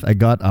bath. I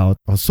got out.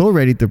 I was so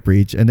ready to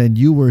preach. And then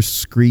you were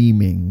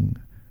screaming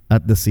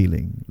at the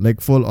ceiling.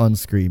 Like full-on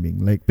screaming.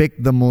 Like pick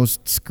the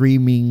most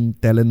screaming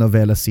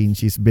telenovela scene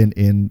she's been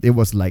in. It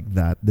was like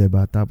that,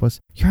 diba? Tapos,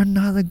 you're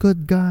not a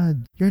good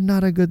God. You're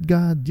not a good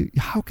God.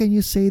 How can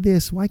you say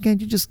this? Why can't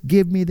you just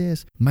give me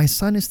this? My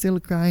son is still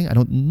crying. I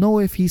don't know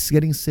if he's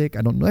getting sick.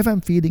 I don't know if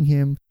I'm feeding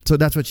him. So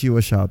that's what she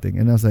was shouting.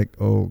 And I was like,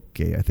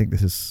 okay, I think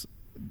this is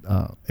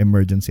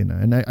emergency na.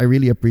 And I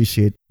really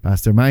appreciate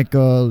Pastor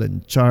Michael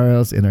and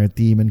Charles in our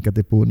team in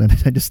Katipunan.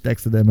 And I just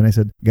texted them and I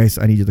said, guys,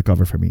 I need you to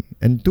cover for me.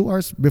 And 2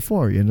 hours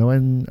before,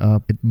 and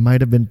it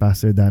might have been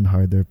Pastor Dan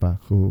Harder pa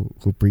who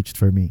preached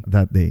for me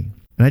that day.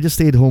 And I just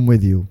stayed home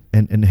with you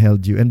and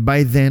held you. And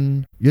by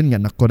then, yun nga,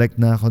 nakorek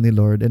na ako ni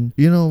Lord. And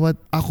you know what?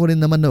 Ako rin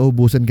naman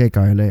naubusan kay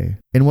Carla eh.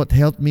 And what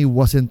helped me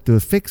wasn't to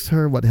fix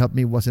her. What helped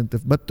me wasn't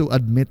but to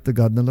admit to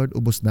God na, Lord,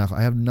 ubos na ako.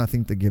 I have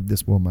nothing to give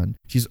this woman.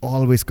 She's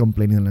always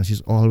complaining na. She's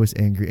always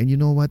angry. And you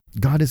know what?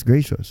 God is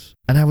gracious.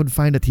 And I would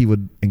find that He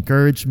would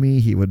encourage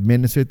me. He would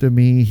minister to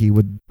me.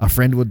 A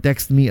friend would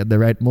text me at the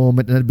right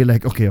moment. And I'd be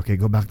like, okay,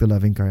 go back to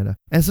loving Carla.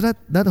 And so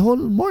that whole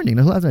morning,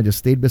 the whole afternoon, I just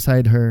stayed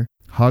beside her,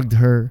 hugged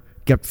her,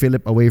 kept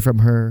Philip away from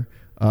her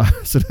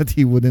so that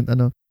he wouldn't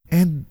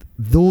and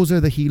those are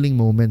the healing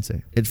moments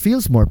eh. It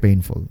feels more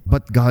painful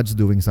but God's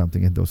doing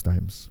something in those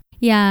times.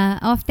 Yeah,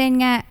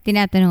 often nga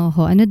tinatanong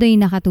ako, ano daw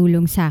yung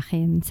nakatulong sa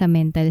akin sa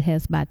mental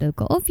health battle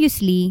ko?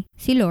 Obviously,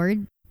 si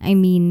Lord. I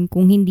mean,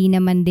 kung hindi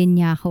naman din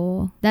niya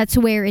ako, that's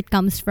where it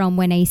comes from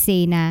when I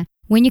say na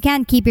when you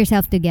can't keep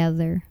yourself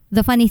together.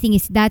 The funny thing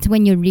is that's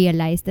when you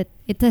realize that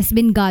it has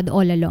been God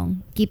all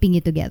along keeping you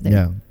together.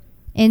 Yeah.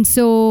 And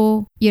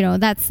so,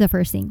 that's the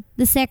first thing.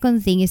 The second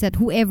thing is that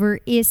whoever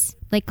is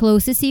like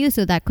closest to you,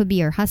 so that could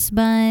be your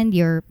husband,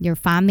 your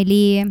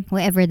family,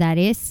 whoever that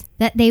is,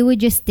 that they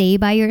would just stay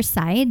by your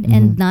side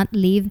and not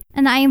leave.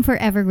 And I am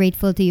forever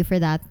grateful to you for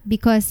that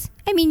because,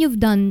 you've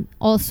done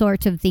all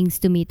sorts of things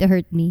to me to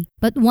hurt me.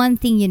 But one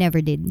thing you never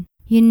did.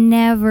 You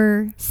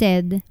never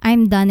said,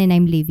 I'm done and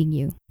I'm leaving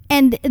you.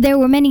 And there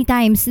were many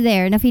times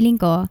there na feeling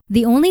ko,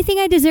 the only thing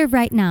I deserve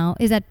right now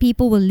is that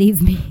people will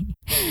leave me.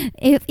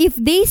 If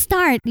they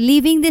start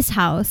leaving this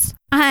house,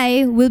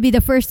 I will be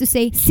the first to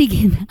say,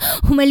 sige na,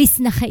 umalis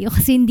na kayo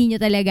kasi hindi nyo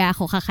talaga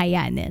ako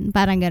kakayanin.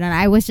 Parang ganun.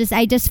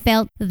 I just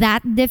felt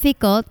that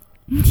difficult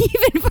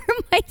even for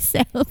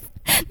myself.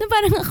 Na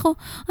parang ako,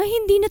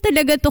 hindi na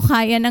talaga to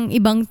kaya ng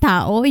ibang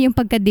tao, yung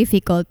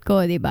pagka-difficult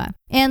ko, di ba?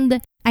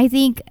 And I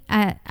think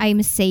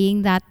I'm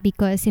saying that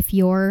because if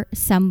you're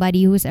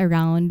somebody who's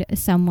around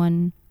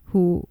someone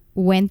who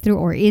went through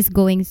or is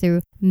going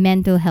through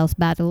mental health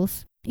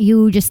battles,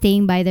 you just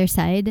staying by their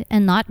side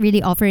and not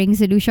really offering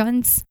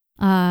solutions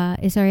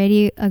is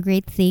already a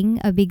great thing,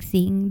 a big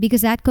thing,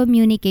 because that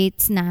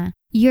communicates na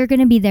you're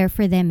gonna be there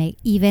for them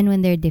even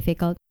when they're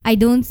difficult. I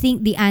don't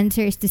think the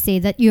answer is to say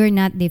that you're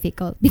not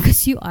difficult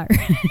because you are.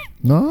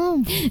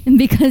 No.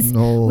 Because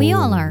we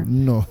all are.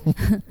 No.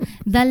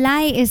 The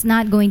lie is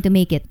not going to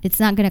make it. It's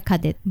not gonna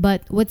cut it.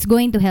 But what's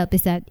going to help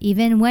is that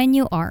even when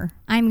you are,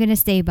 I'm gonna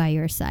stay by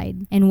your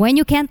side. And when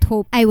you can't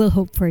hope, I will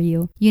hope for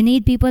you. You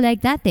need people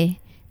like that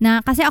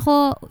Na kasi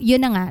ako,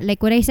 yun na nga, like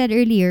what I said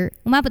earlier,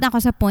 umabot na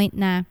ako sa point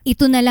na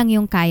ito na lang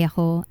yung kaya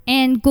ko.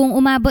 And kung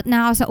umabot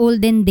na ako sa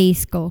olden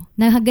days ko,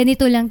 na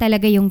ganito lang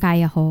talaga yung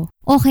kaya ko,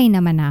 okay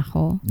naman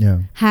ako.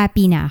 Yeah.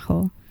 Happy na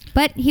ako.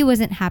 But he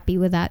wasn't happy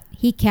with that.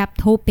 He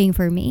kept hoping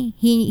for me.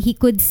 He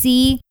could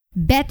see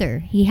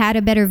better. He had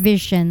a better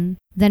vision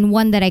than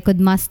one that I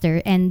could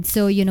muster. And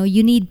so, you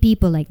need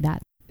people like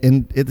that.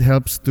 And it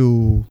helps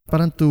to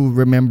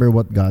remember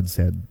what God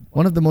said.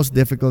 One of the most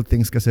difficult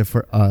things kasi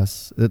for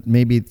us, that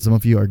maybe some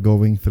of you are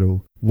going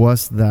through,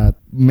 was that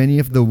many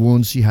of the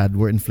wounds she had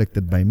were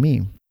inflicted by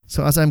me.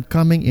 So as I'm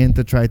coming in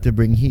to try to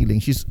bring healing,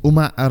 she's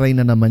umaaray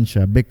na naman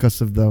siya because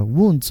of the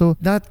wound. So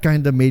that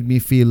kind of made me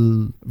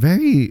feel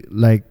very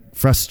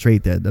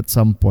frustrated at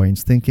some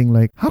points, thinking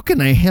how can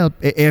I help?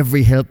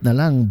 Every help na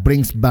lang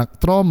brings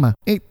back trauma.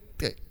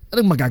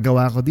 Anong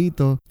magagawa ko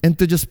dito? And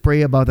to just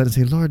pray about it and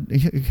say, Lord,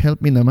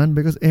 help me naman,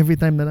 because every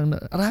time na lang,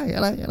 aray,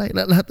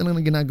 lahat na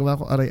lang ginagawa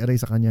ko, aray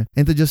sa Kanya.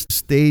 And to just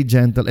stay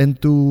gentle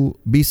and to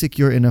be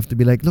secure enough to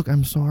be like, look,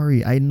 I'm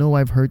sorry. I know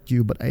I've hurt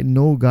you, but I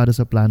know God has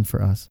a plan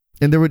for us.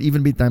 And there would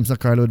even be times that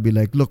Carla would be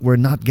like, look, we're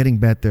not getting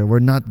better.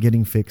 We're not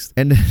getting fixed.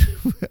 And then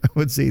I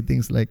would say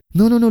things like,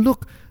 no,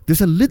 look,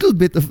 there's a little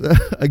bit of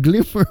a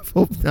glimmer of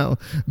hope now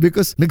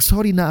because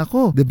nagsorry na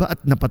ako, diba?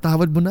 At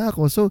napatawad mo na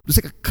ako. So there's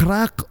like a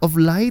crack of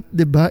light,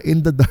 diba?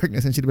 In the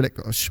darkness. And she'd be like,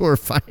 oh, sure,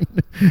 fine.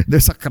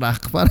 There's a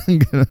crack. Parang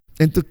gano'n.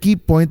 And to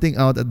keep pointing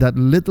out at that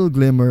little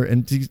glimmer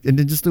and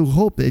then just to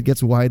hope that it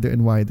gets wider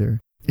and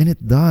wider. And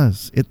it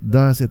does. It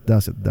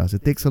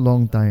takes a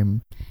long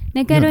time.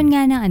 Nagkaroon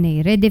nga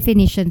ng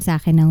redefinition sa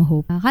akin ng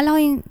hope. Akala ko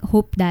yung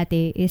hope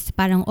dati is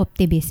parang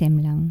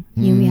optimism lang.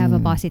 Yung we have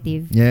a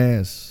positive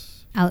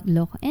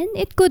outlook. And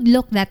it could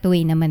look that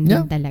way naman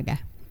din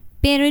talaga.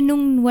 Pero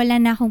nung wala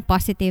na akong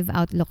positive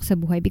outlook sa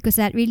buhay, because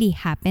that really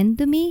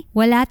happened to me,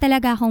 wala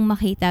talaga akong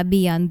makita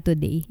beyond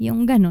today.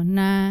 Yung ganon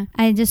na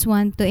I just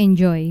want to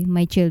enjoy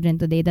my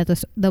children today. That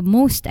was the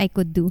most I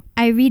could do.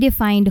 I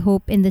redefined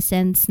hope in the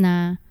sense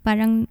na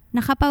parang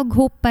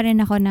nakapag-hope pa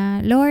rin ako na,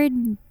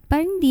 Lord,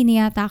 parang hindi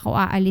na yata ako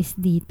aalis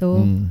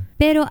dito.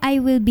 Pero I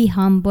will be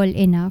humble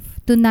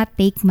enough to not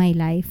take my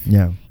life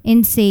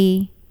and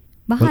say,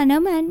 baka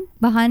naman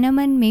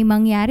may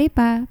mangyari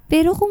pa.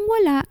 Pero kung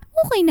wala,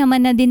 okay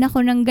naman na din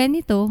ako ng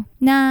ganito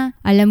na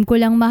alam ko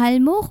lang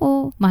mahal mo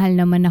ko, mahal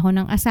naman ako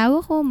ng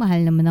asawa ko,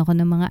 mahal naman ako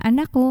ng mga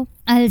anak ko.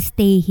 I'll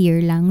stay here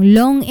lang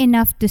long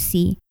enough to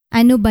see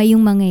ano ba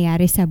yung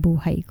mangyayari sa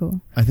buhay ko.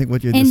 I think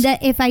what you're and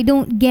that if I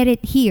don't get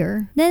it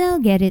here, then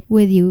I'll get it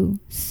with you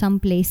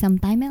someplace,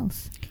 sometime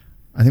else.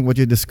 I think what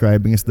you're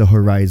describing is the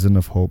horizon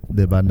of hope,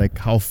 diba? Like,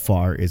 how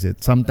far is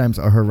it? Sometimes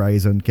our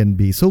horizon can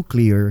be so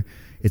clear.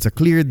 It's a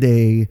clear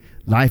day.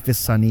 Life is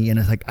sunny. And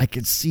it's like, I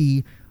could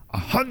see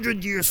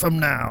 100 years from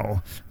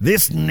now,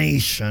 this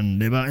nation,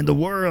 diba? In the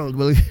world.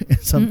 Well,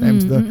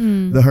 sometimes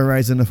the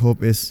horizon of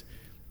hope is,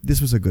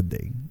 this was a good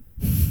day.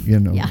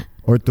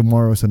 Or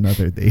tomorrow's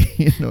another day.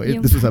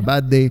 If this was a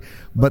bad day,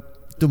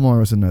 but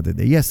tomorrow's another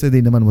day. Yesterday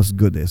naman was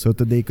good. So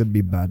today could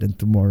be bad and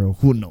tomorrow,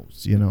 who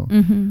knows,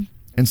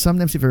 And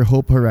sometimes if your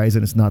hope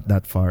horizon is not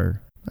that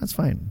far, that's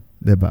fine,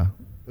 diba?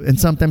 And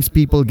sometimes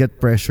people get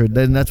pressured.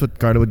 Then that's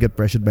what Carla would get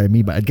pressured by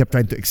me. But I kept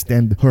trying to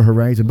extend her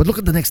horizon. But look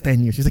at the next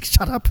 10 years. She's like,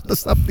 shut up.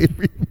 Stop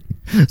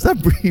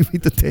bringing me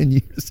to 10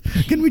 years.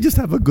 Can we just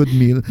have a good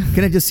meal?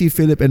 Can I just see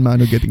Philip and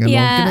Manu getting along?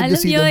 Can I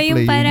just see them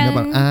playing? Parang,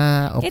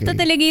 okay. Ito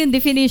talaga yung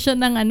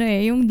definition ng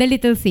yung the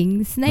little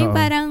things. Na yung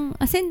parang,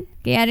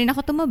 kaya rin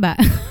ako tumaba.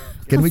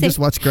 Can we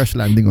just watch Crash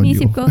Landing on You?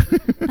 Isip ko,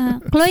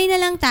 Chloe na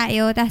lang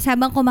tayo. Tapos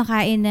habang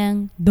kumakain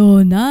ng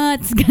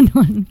donuts,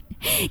 ganon.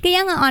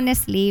 Kaya nga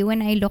honestly,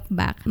 when I look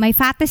back, my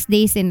fattest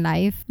days in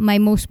life, my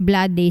most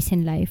blood days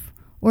in life,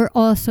 were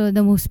also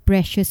the most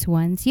precious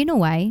ones. You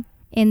know why?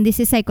 And this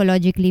is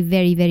psychologically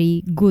very,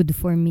 very good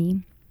for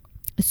me.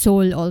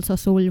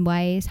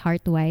 Soul-wise,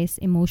 heart-wise,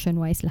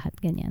 emotion-wise, lahat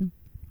ganyan.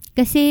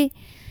 Kasi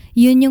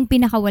yun yung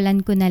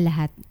pinakawalan ko na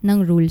lahat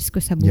ng rules ko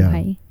sa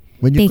buhay. Yeah.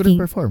 When you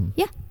couldn't perform.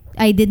 Yeah.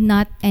 I did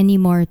not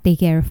anymore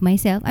take care of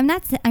myself. I'm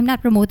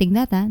not promoting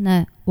that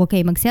na wag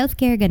kayo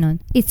mag-self-care,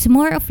 ganon. It's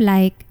more of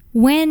like,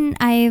 when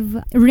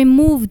I've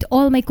removed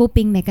all my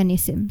coping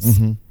mechanisms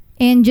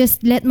and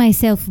just let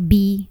myself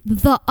be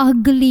the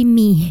ugly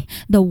me,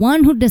 the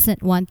one who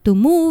doesn't want to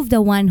move,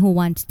 the one who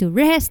wants to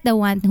rest, the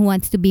one who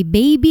wants to be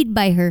babied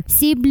by her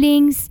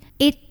siblings,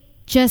 it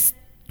just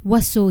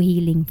was so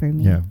healing for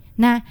me. Yeah.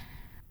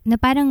 Na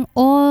parang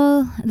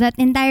all that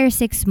entire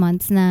 6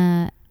 months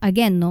na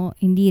again,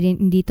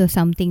 hindi to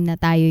something na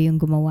tayo yung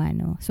gumawa,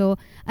 So,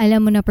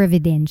 alam mo na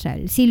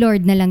providential. Si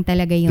Lord na lang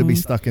talaga yung to be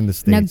stuck in the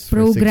States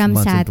nag-program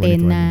for 6 months sa atin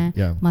na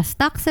yeah. mas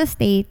stuck sa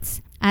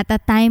States at a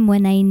time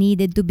when I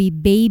needed to be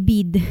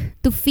babied,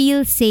 to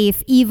feel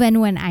safe even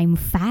when I'm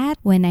fat,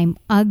 when I'm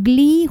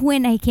ugly,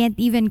 when I can't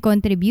even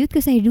contribute.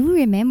 Because I do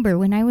remember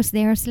when I was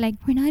there, I was like,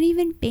 we're not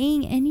even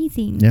paying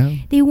anything. Yeah.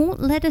 They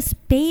won't let us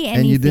pay anything.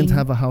 And you didn't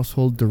have a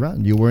household to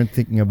run. You weren't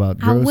thinking about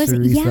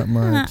groceries that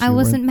much. I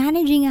wasn't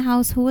managing a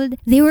household.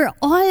 They were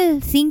all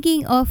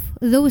thinking of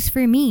those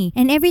for me.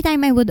 And every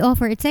time I would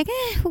offer, it's like,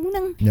 huwag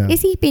nang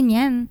isipin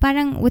yan.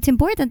 Parang what's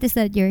important is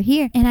that you're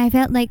here. And I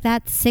felt like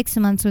that 6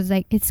 months was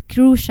like, it's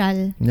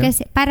crucial.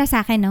 Kasi para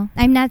sa akin, no,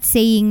 I'm not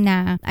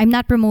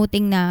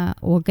promoting na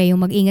huwag kayong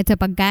mag-ingat sa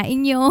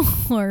pagkain nyo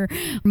or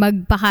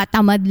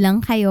magpakatamad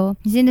lang kayo.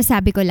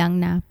 Sinasabi ko lang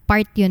na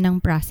part yun ng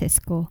process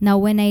ko. Now,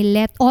 when I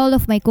let all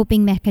of my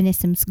coping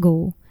mechanisms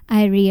go,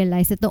 I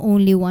realized that the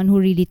only one who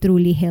really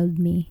truly held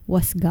me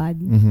was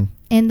God. Mm-hmm.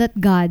 And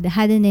that God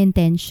had an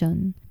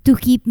intention to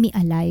keep me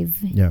alive.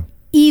 Yeah.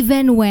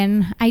 Even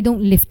when I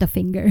don't lift a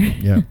finger.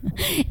 Yeah.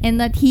 And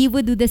that He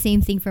would do the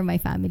same thing for my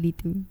family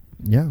too.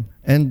 Yeah.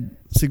 And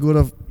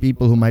siguro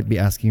people who might be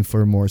asking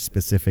for more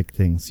specific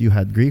things. You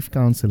had grief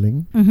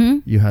counseling. Mm-hmm.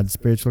 You had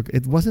spiritual.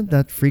 It wasn't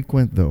that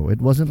frequent though.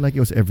 It wasn't like it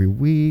was every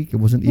week. It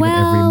wasn't even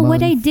every month. Well,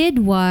 what I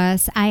did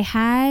was I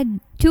had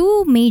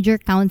 2 major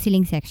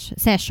counseling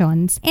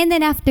sessions. And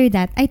then after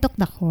that, I took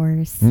the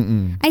course.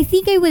 Mm-mm. I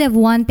think I would have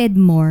wanted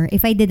more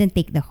if I didn't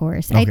take the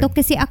course. Okay. I took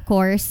kasi a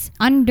course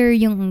under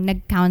yung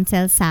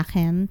nag-counsel sa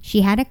akin.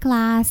 She had a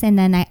class and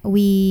then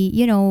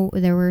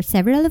there were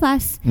several of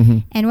us.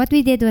 Mm-hmm. And what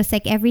we did was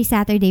like every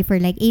Saturday for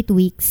like 8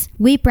 weeks,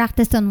 we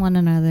practiced on one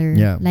another.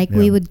 Yeah,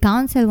 We would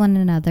counsel one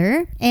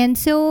another. And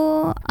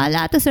so, a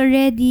lot was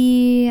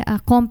already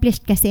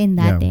accomplished kasi in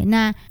that. Yeah.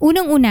 Na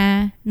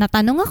unang-una,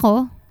 natanong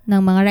ako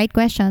ng mga right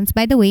questions.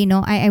 By the way,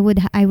 no, I would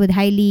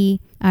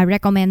highly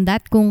recommend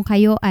that kung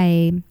kayo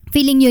ay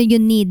feeling you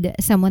need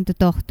someone to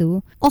talk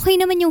to. Okay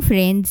naman yung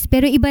friends,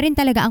 pero iba rin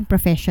talaga ang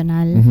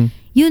professional. Mm-hmm.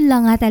 Yun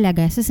lang nga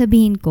talaga,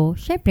 sasabihin ko,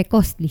 syempre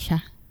costly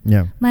siya.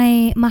 Yeah.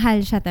 May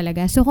mahal siya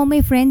talaga. So kung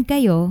may friend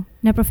kayo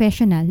na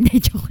professional,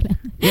 joke lang.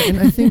 Yeah, and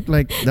I think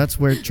like that's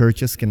where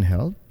churches can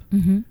help.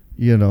 Mm-hmm.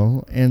 You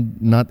know,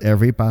 and not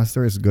every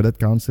pastor is good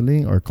at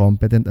counseling or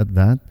competent at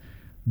that.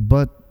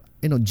 But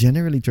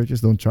generally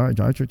churches don't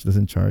charge. Our church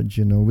doesn't charge.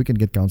 We can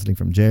get counseling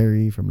from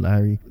Jerry, from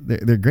Larry.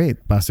 They're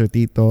great. Pastor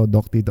Tito,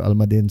 Doc Tito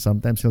Almadin,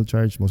 sometimes he'll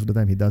charge. Most of the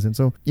time he doesn't.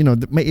 So,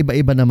 may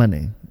iba-iba naman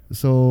eh.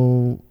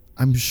 So,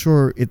 I'm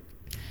sure it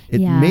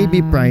may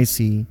be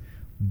pricey,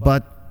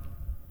 but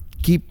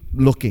keep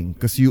looking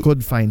because you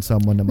could find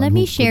someone naman Let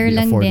me share could be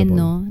lang affordable. din,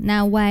 no,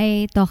 na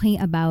why talking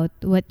about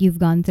what you've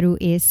gone through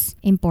is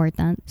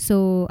important.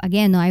 So,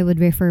 again, no, I would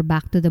refer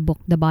back to the book,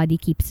 The Body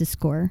Keeps the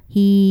Score.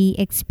 He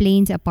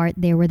explains a part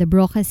there where the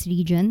Broca's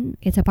region,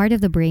 it's a part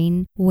of the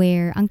brain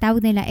where ang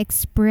tawag nila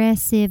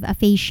expressive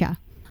aphasia.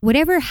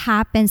 Whatever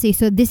happens,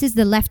 so this is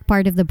the left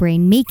part of the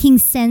brain making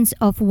sense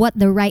of what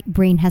the right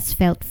brain has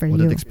felt for What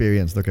you. it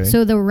experienced, okay?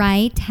 So the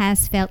right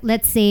has felt,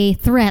 let's say,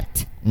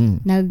 threat.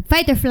 Na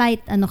fight or flight,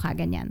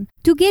 ganyan.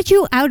 To get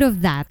you out of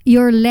that,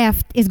 your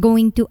left is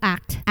going to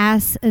act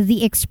as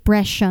the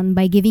expression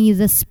by giving you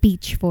the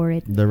speech for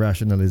it. The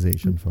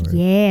rationalization for it.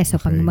 Yes. So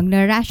pag Okay.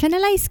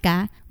 mag-rationalize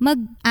ka,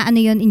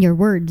 yun in your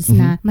words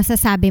na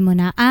masasabi mo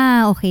na,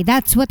 okay,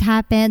 that's what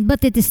happened, but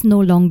it is no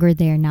longer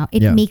there now.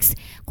 It makes,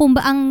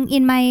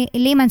 in my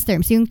layman's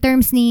terms, yung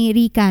terms ni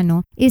Rika,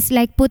 no, is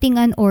like putting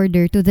an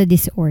order to the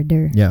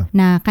disorder. Yeah.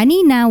 Na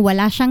kanina,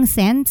 wala siyang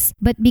sense,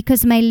 but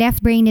because my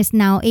left brain is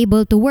now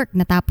able to work,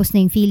 natapos na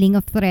yung feeling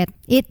of threat,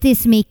 it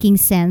is making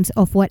sense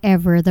of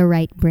whatever the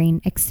right brain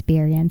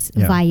experienced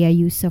via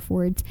use of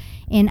words.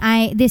 And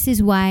this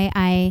is why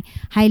I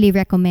highly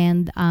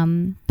recommend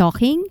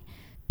talking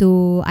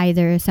to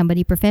either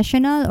somebody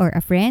professional or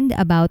a friend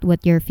about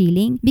what you're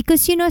feeling,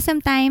 because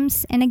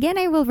sometimes, and again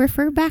I will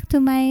refer back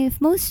to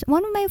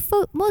one of my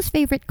most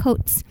favorite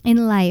quotes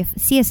in life.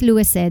 C.S.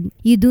 Lewis said,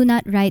 "You do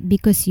not write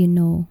because you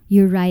know,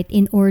 you write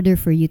in order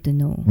for you to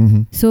know."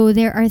 So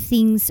there are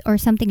things or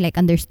something like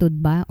understood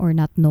ba or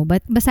not know,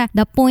 but basta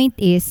the point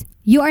is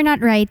you are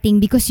not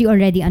writing because you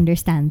already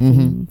understand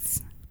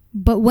things.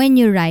 But when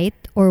you write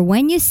or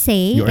when you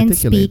say You and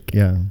articulate, speak,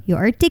 yeah. you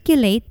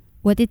articulate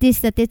what it is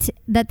that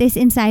is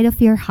inside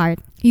of your heart,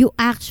 you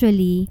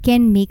actually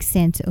can make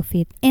sense of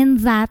it.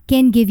 And that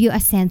can give you a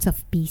sense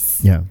of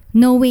peace. Yeah.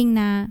 Knowing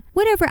na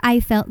whatever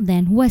I felt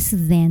then was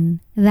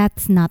then,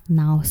 that's not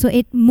now. So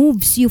it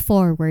moves you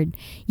forward.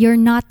 You're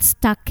not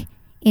stuck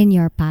in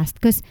your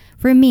past. Because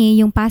for me,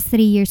 yung past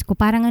 3 years ko,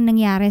 parang ang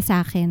nangyari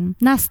sa akin,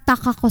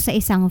 na-stuck ako sa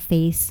isang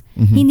phase.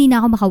 Hindi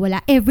na ako makawala.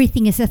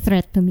 Everything is a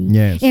threat to me.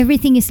 Yes.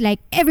 Everything is like,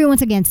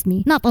 everyone's against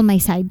me, not on my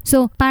side.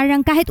 So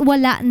parang kahit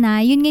wala na,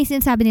 yun nga yung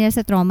sinasabi nila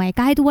sa trauma,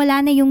 kahit wala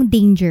na yung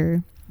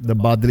danger, The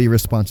bodily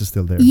response is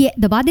still there. yeah,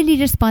 the bodily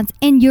response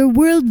and your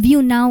worldview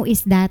now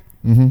is that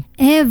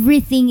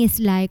Everything is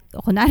like,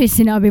 kunwari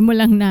sinabi mo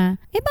lang na,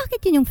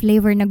 bakit yun yung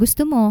flavor na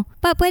gusto mo?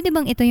 Pwede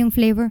bang ito yung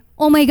flavor?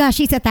 Oh my gosh,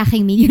 he's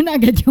attacking me. Yun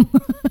agad yung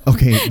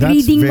Okay, that's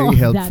reading mo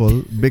very of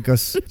helpful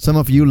because some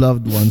of you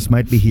loved ones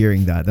might be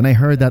hearing that. And I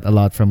heard that a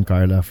lot from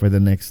Carla for the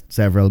next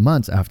several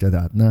months after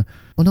that. Na,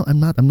 oh no,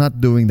 I'm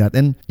not doing that.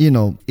 And,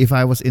 if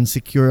I was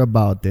insecure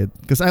about it,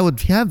 because I would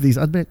have these,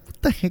 I'd be like,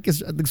 what the heck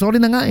is, sorry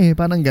na nga eh,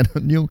 parang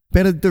ganon yung.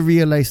 Pero to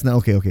realize na,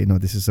 okay, no,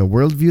 this is a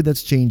worldview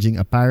that's changing,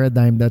 a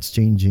paradigm that's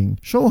changing.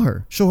 Show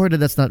her that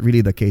that's not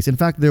really the case. In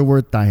fact, there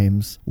were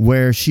times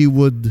where she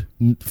would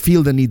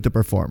feel the need to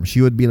perform.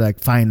 She would be like,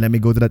 fine, let me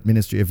go to that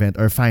ministry event,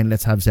 or fine,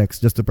 let's have sex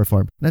just to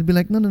perform. And I'd be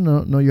like,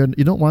 no,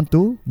 you don't want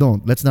to?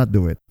 Don't, let's not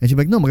do it. And she'd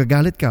be like, no,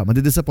 magagalit ka,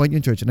 madidisappoint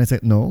yung church. And I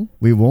said, no,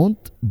 we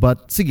won't,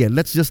 but sige,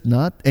 let's just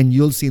not, and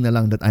you'll see na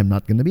lang that I'm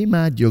not gonna be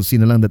mad, you'll see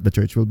na lang that the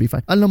church will be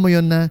fine. Alam mo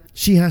yun na,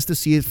 she has to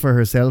see it for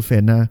herself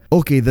na,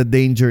 okay, the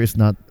danger is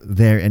not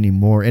there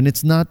anymore, and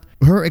it's not,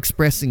 her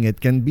expressing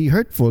it can be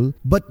hurtful,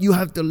 but you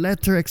have to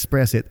let her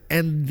express it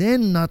and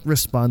then not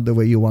respond the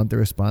way you want to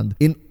respond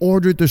in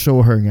order to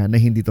show her nga na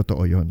hindi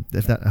totoo yun.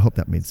 I hope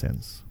that made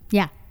sense.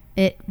 Yeah,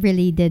 it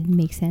really did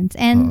make sense.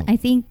 And I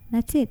think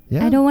that's it.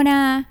 Yeah. I don't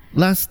wanna...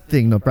 Last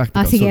thing,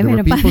 practical. Sige, so there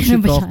were people she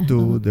meron pa talked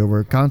to, there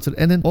were counsel,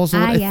 and then also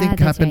what I think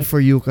that's happened right.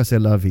 for you, kasi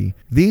Lovey,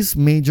 these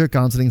major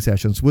counseling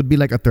sessions would be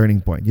like a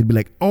turning point. You'd be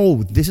like,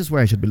 oh, this is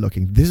where I should be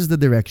looking. This is the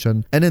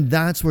direction. And then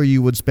that's where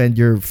you would spend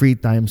your free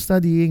time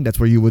studying. That's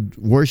where you would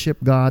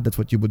worship God. That's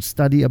what you would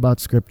study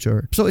about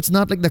scripture. So it's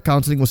not like the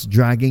counseling was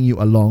dragging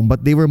you along,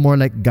 but they were more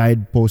like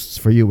guideposts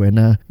for you.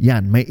 Na,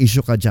 yan, may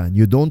issue ka dyan.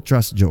 You don't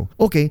trust Joe.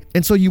 Okay.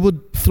 And so you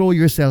would throw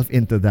yourself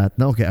into that.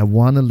 Now, okay, I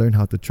want to learn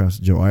how to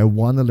trust Joe. I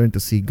want to learn to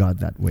see God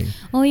that way.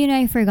 Oh,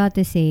 I forgot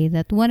to say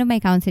that one of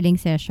my counseling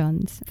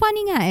sessions,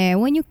 funny nga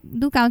when you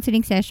do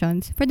counseling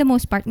sessions, for the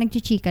most part,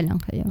 nagchichika lang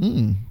kayo.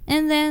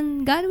 And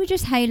then God would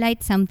just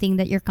highlight something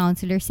that your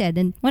counselor said.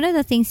 And one of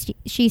the things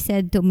she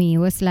said to me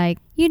was like,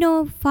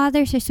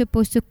 fathers are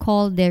supposed to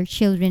call their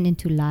children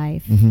into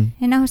life.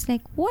 And I was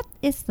like, what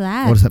is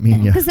that? What does that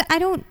mean? Because I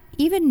don't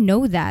even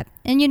know that.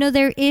 And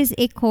there is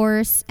a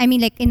course,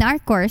 like in our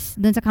course,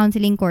 dun sa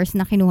counseling course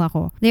na kinuha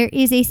ko, there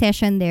is a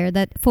session there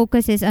that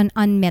focuses on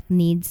unmet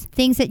needs.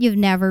 Things that you've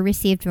never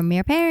received from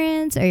your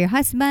parents or your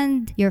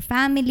husband, your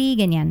family,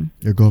 ganyan.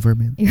 Your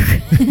government.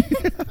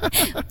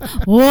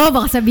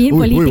 Baka sabihin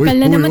political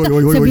na naman.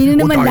 Sabihin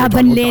na naman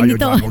laban Lenny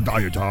to. Huwag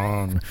tayo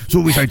dyan.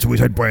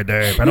 Suicide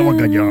pwede. Pero wag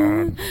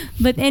ganyan.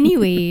 But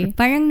anyway,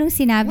 parang nung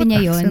sinabi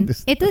niya yun,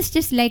 it was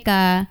just like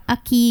a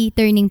key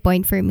turning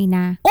point for me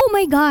na, oh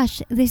my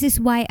gosh, this is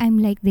why I'm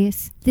like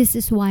this. This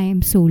is why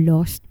I'm so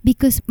lost.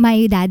 Because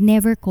my dad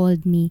never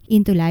called me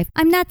into life.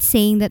 I'm not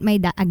saying that my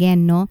dad,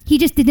 again, no, he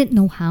just didn't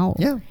know how.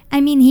 Yeah.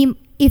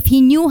 If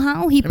he knew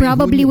how, he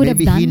probably would have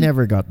done. Maybe he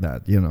never got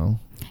that,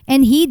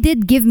 And he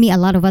did give me a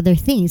lot of other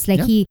things.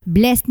 Like, he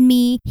blessed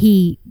me.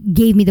 He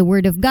gave me the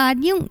word of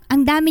God. Yung,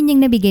 ang dami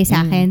niyang nabigay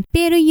sa akin.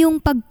 Pero yung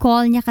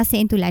pag-call niya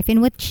kasi into life,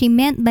 and what she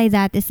meant by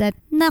that is that,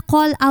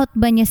 na-call out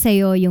ba niya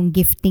sa'yo yung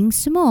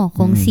giftings mo,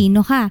 kung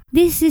sino ka.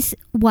 This is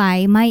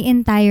why my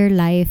entire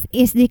life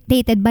is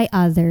dictated by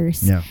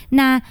others. Yeah.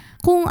 Na,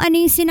 kung ano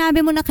yung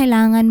sinabi mo na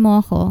kailangan mo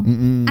ako,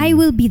 I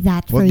will be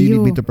that for you. What do you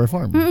need me to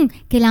perform?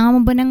 Kailangan mo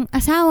ba ng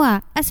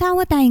asawa?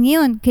 Asawa tayo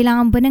ngayon.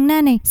 Kailangan mo ba ng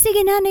nanay?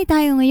 Sige, nanay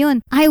tayo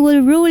ngayon. I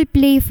will role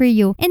play for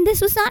you. And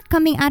this was not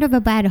coming out of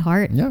a bad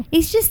heart. Yeah.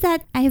 It's just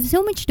that I have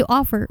so much to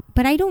offer,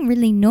 but I don't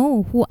really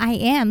know who I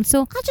am.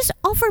 So, I'll just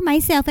offer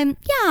myself and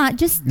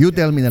just... You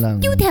tell me na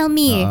lang. You tell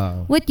me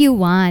what you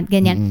want.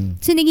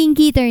 Ganyan. So, naging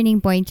key turning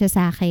point siya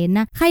sa akin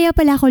na kaya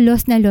pala ako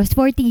lost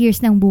 40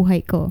 years ng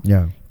buhay ko.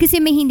 Yeah. Kasi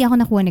may hindi ako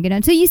nakuha na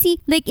ganun. So you see,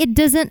 like, it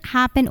doesn't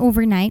happen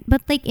overnight, but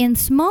like in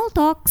small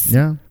talks,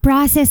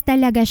 process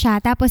talaga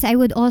siya. Tapos I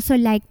would also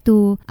like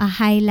to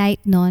highlight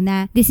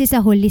na this is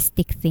a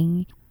holistic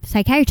thing.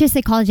 Psychiatrists,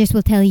 psychologists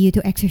will tell you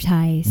to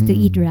exercise, to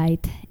eat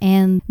right.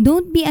 And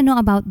don't be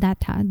about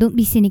that, ha? Don't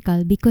be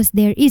cynical because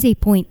there is a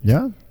point.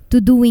 Yeah. To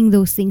doing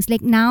those things.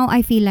 Like now,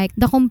 I feel like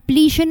the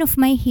completion of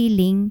my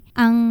healing,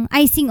 ang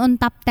icing on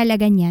top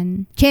talaga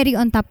niyan, cherry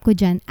on top ko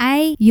dyan,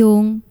 ay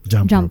yung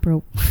jump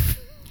rope.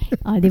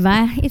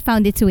 Diba? It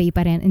found its way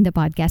pa rin in the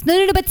podcast. No,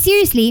 but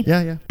seriously,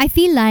 I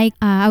feel like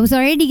I was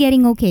already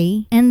getting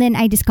okay, and then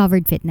I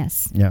discovered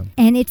fitness. Yeah.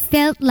 And it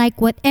felt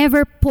like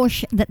whatever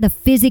push that the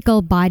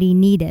physical body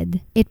needed,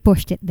 it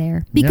pushed it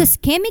there.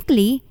 Because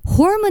chemically,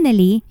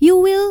 hormonally, you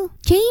will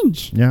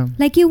change. Yeah.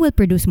 Like you will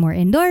produce more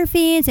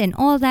endorphins and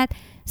all that.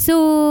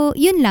 So,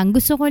 yun lang.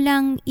 Gusto ko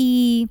lang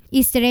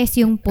i-stress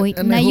yung point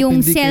and na I hope yung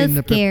hindi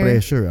self-care.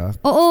 Pressure,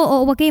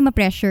 Oo, wag kayo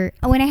ma-pressure.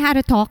 When I had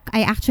a talk,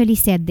 I actually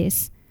said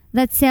this.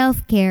 That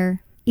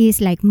self-care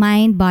is like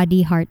mind,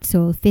 body, heart,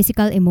 soul,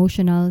 physical,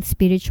 emotional,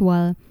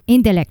 spiritual,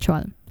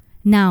 intellectual.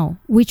 Now,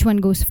 which one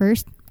goes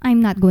first? I'm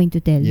not going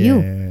to tell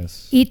you.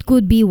 Yes. It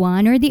could be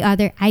one or the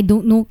other. I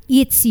don't know.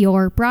 It's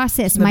your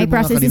process. My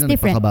process is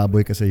different.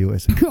 Nagpakababoy ka sa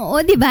US. Oo,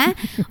 di ba?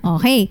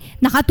 Okay.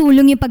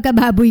 Nakatulong yung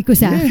pagkababoy ko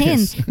sa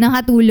akin. Yes.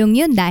 Nakatulong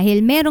yun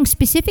dahil merong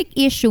specific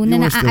issue na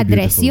You were still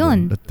na-address beautiful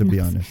yun. though, to be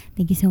honest.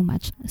 Thank you so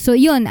much. So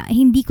yun,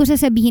 hindi ko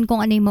sasabihin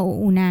kung ano yung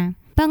mauuna.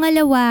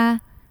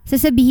 Pangalawa,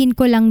 sasabihin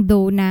ko lang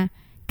though na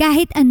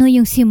kahit ano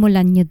yung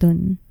simulan nyo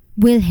dun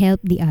will help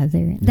the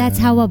other.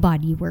 That's how a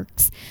body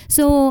works.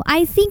 So,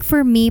 I think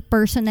for me,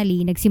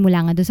 personally,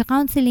 nagsimula nga doon sa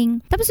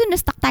counseling. Tapos nung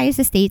na-stuck tayo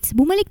sa States,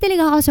 bumalik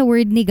talaga ako sa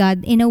word ni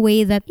God in a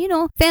way that,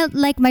 felt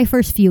like my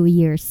first few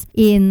years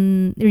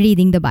in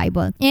reading the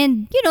Bible.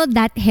 And,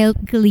 that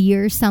helped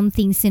clear some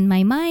things in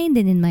my mind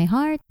and in my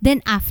heart.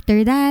 Then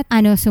after that,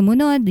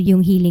 sumunod,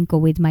 yung healing ko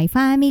with my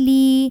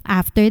family.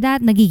 After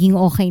that, nagiging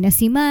okay na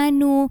si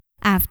Manu.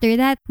 After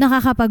that,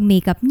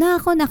 nakakapag-makeup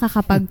na ako,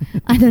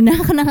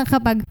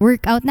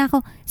 nakakapag-workout na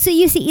ako. So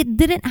you see, it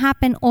didn't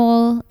happen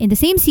all in the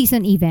same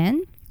season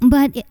even,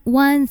 but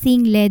one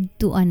thing led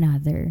to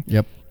another.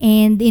 Yep.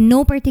 And in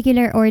no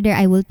particular order,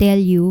 I will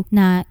tell you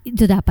na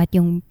ito dapat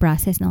yung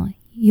process, no?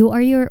 You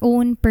are your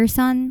own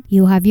person.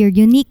 You have your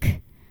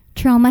unique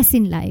traumas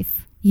in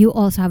life. You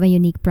also have a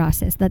unique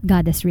process that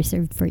God has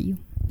reserved for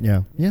you.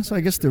 Yeah. Yeah, so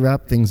I guess to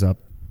wrap things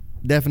up,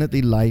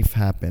 definitely life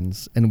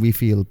happens and we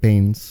feel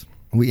pains.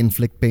 We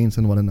inflict pains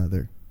on one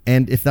another.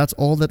 And if that's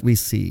all that we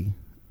see,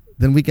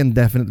 then we can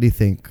definitely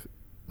think,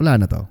 wala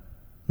na to.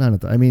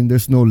 I mean,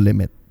 there's no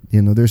limit.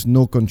 There's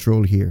no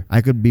control here.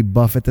 I could be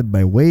buffeted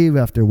by wave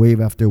after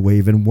wave after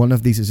wave, and one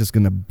of these is just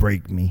gonna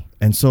break me.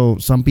 And so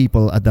some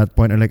people at that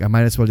point are like, I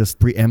might as well just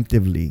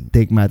preemptively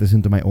take matters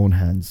into my own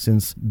hands,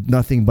 since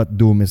nothing but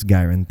doom is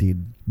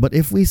guaranteed. But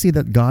if we see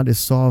that God is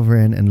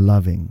sovereign and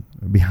loving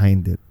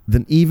behind it,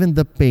 then even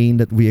the pain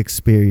that we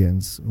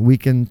experience, we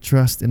can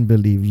trust and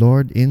believe,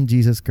 Lord, in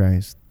Jesus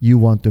Christ, you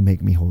want to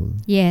make me whole.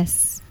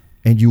 Yes.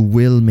 And you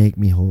will make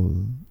me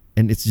whole.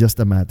 And it's just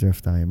a matter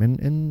of time.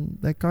 And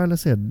like Carla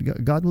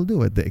said, God will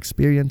do it. The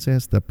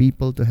experiences, the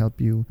people to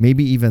help you.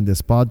 Maybe even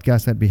this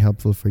podcast might be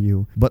helpful for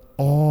you. But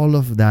all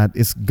of that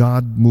is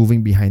God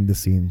moving behind the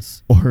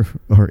scenes or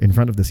in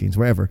front of the scenes,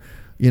 wherever,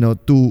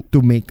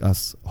 to make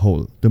us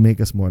whole, to make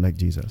us more like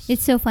Jesus.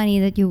 It's so funny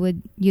that you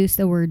would use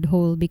the word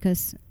whole,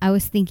 because I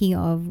was thinking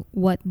of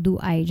what do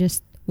I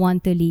just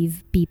want to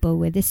leave people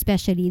with,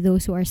 especially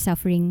those who are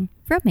suffering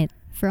from it,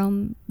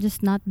 from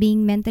just not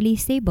being mentally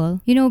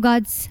stable.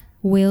 God's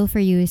will for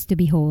you is to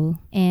be whole.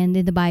 And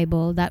in the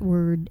Bible, that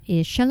word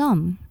is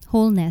shalom,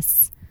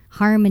 wholeness,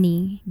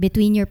 harmony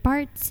between your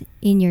parts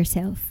in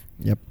yourself.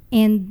 Yep.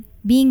 And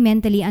being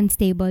mentally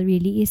unstable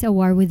really is a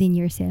war within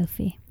yourself.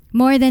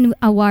 More than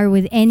a war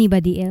with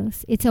anybody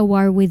else, it's a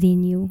war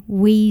within you,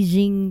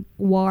 waging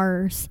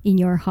wars in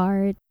your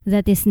heart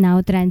that is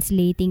now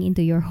translating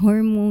into your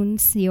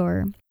hormones,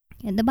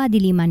 and the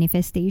bodily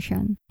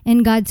manifestation.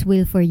 And God's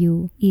will for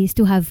you is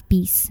to have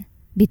peace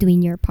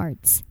between your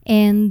parts.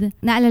 And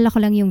naalala ko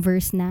lang yung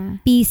verse na,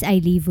 peace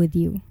I leave with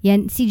you.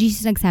 Yan, si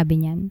Jesus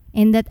nagsabi niyan.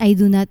 And that I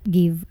do not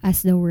give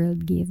as the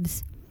world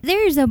gives.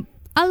 There's a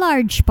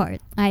large part,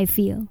 I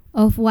feel,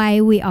 of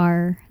why we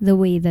are the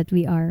way that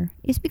we are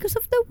is because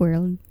of the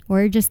world.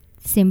 Or just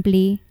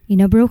simply in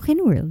a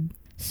broken world.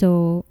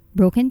 So,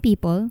 broken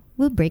people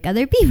will break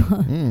other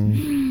people.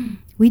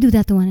 We do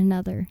that to one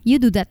another. You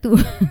do that to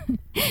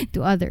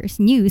others.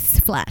 News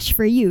flash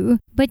for you.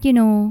 But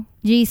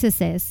Jesus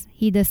says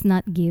He does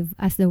not give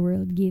as the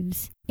world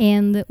gives.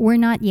 And we're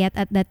not yet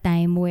at that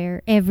time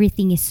where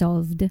everything is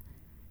solved.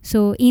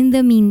 So in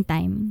the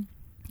meantime,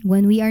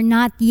 when we are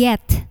not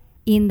yet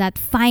in that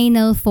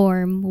final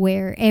form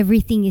where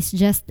everything is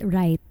just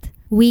right,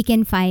 we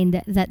can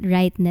find that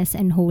rightness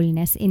and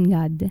wholeness in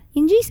God,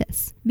 in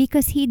Jesus.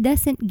 Because He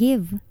doesn't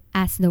give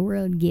as the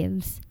world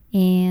gives.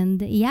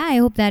 And yeah, I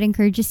hope that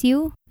encourages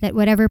you, that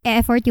whatever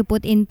effort you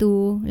put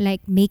into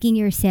making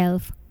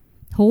yourself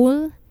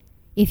whole,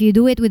 if you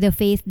do it with the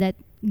faith that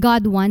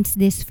God wants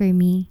this for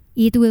me,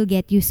 it will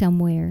get you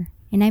somewhere.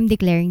 And I'm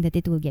declaring that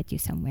it will get you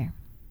somewhere.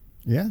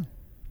 Yeah.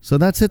 So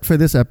that's it for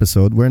this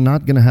episode. We're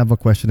not going to have a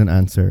question and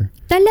answer.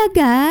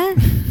 Talaga?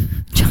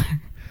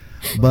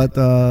 But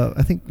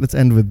I think let's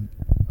end with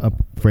a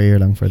prayer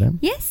lang for them.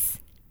 Yes.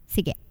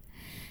 Sige.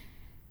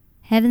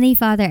 Heavenly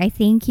Father, I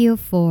thank you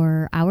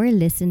for our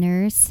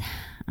listeners,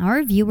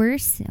 our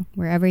viewers,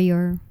 wherever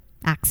you're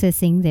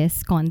accessing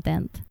this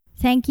content.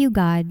 Thank you,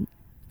 God,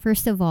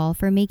 first of all,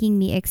 for making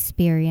me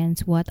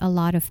experience what a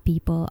lot of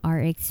people are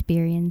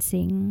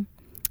experiencing.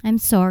 I'm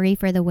sorry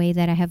for the way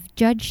that I have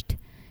judged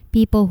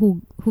people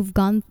who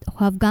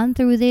have gone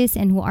through this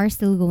and who are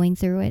still going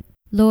through it.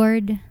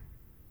 Lord,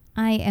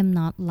 I am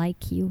not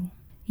like you.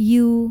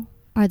 You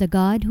are the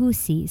God who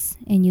sees,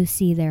 and you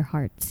see their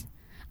hearts.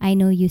 I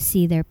know you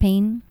see their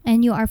pain,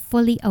 and you are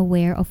fully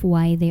aware of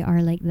why they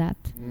are like that.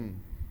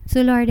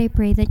 So Lord, I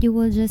pray that you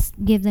will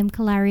just give them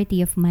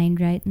clarity of mind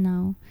right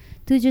now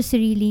to just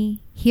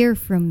really hear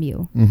from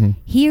you.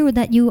 Hear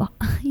that you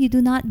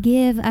do not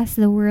give as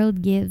the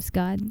world gives,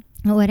 God.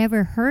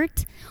 Whatever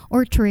hurt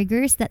or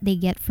triggers that they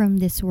get from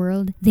this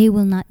world, they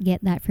will not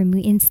get that from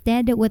you.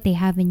 Instead, what they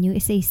have in you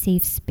is a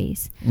safe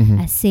space,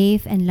 a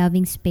safe and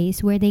loving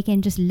space where they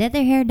can just let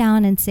their hair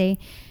down and say,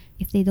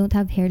 if they don't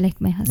have hair like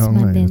my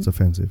husband, then that's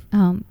offensive.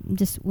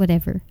 just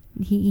whatever.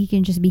 He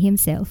can just be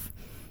himself.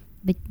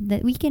 But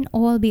that we can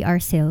all be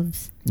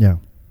ourselves Yeah.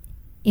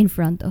 in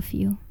front of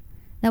you.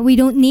 That we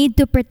don't need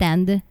to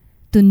pretend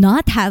to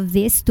not have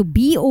this, to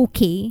be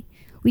okay.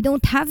 We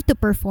don't have to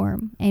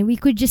perform. And we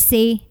could just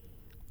say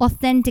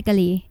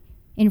authentically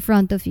in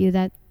front of you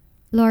that,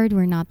 Lord,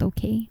 we're not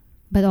okay.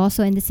 But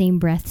also in the same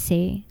breath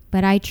say,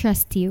 but I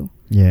trust you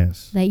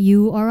Yes. that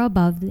you are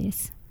above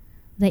this,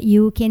 that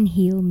you can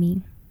heal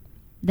me,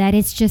 that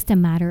it's just a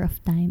matter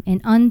of time.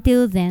 And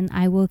until then,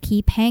 I will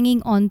keep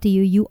hanging on to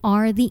you. You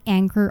are the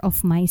anchor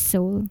of my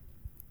soul.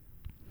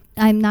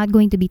 I'm not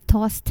going to be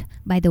tossed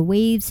by the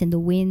waves and the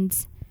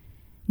winds,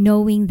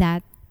 knowing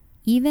that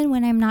even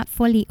when I'm not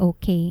fully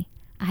okay,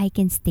 I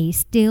can stay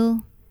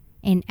still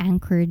and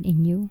anchored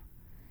in you.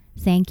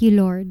 Thank you,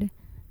 Lord,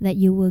 that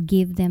you will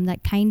give them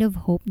that kind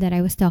of hope that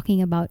I was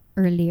talking about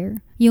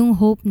earlier. Yung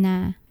hope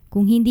na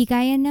kung hindi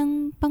kaya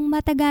ng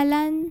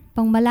pangmatagalan,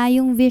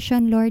 pangmalayong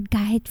vision, Lord,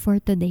 kahit for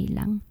today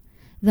lang.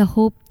 The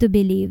hope to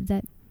believe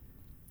that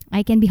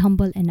I can be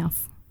humble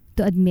enough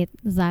to admit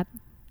that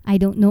I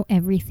don't know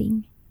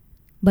everything,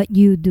 but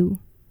you do.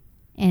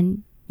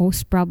 And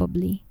most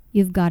probably,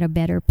 you've got a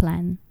better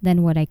plan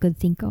than what I could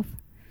think of.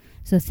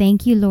 So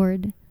thank you,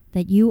 Lord,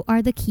 that you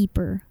are the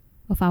keeper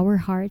of our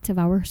hearts, of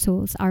our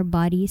souls, our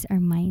bodies, our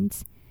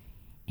minds.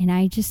 And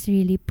I just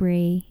really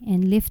pray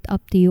and lift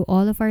up to you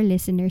all of our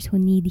listeners who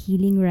need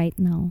healing right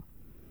now,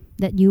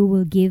 that you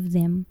will give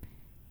them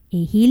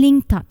a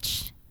healing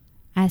touch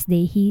as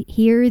they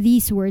hear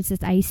these words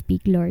that I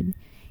speak, Lord.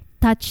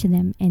 Touch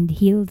them and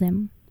heal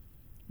them.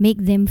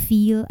 Make them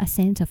feel a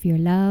sense of your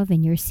love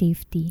and your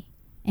safety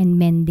and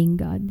mending,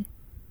 God.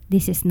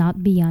 This is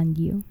not beyond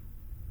you.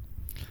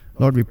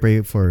 Lord, we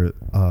pray for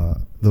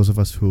those of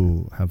us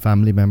who have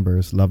family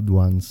members, loved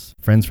ones,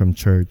 friends from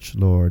church,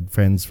 Lord,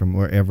 friends from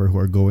wherever who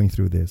are going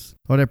through this.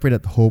 Lord, I pray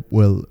that hope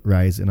will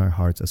rise in our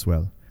hearts as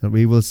well. That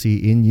we will see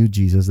in you,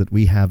 Jesus, that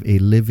we have a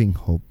living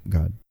hope,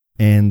 God.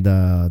 And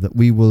that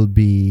we will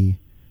be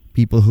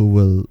people who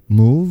will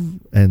move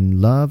and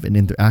love and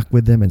interact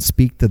with them and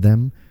speak to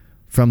them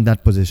from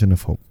that position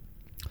of hope.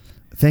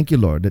 Thank you,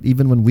 Lord, that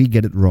even when we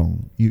get it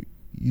wrong,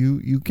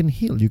 you can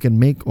heal. You can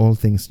make all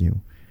things new.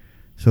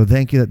 So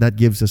thank you that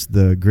gives us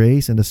the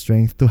grace and the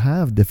strength to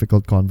have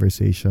difficult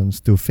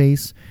conversations, to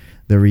face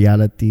the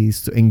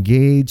realities, to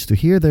engage, to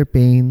hear their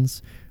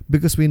pains,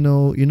 because we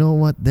know, you know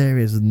what, there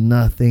is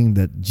nothing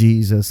that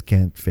Jesus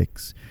can't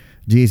fix.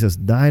 Jesus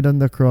died on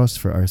the cross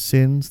for our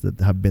sins that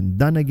have been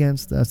done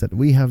against us, that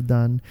we have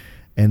done,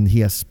 and He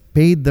has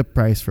paid the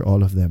price for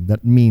all of them.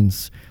 That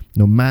means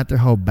no matter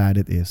how bad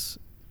it is,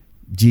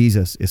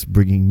 Jesus is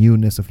bringing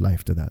newness of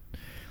life to that.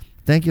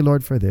 Thank you,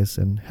 Lord, for this,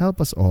 and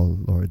help us all,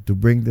 Lord, to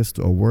bring this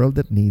to a world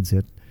that needs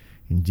it.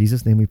 In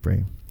Jesus' name we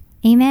pray.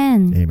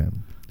 Amen.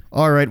 Amen.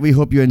 All right, we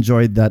hope you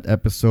enjoyed that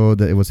episode,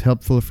 that it was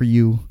helpful for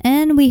you.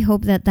 And we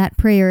hope that that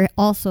prayer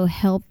also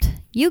helped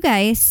you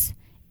guys.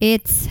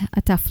 It's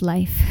a tough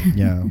life.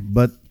 Yeah,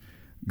 but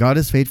God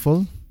is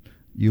faithful.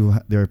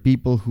 There are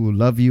people who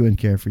love you and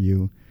care for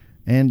you.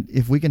 And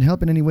if we can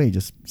help in any way,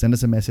 just send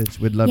us a message.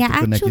 We'd love to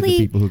connect you to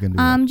people who can do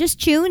that. Just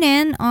tune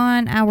in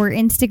on our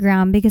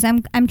Instagram, because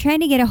I'm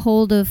trying to get a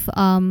hold of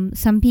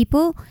some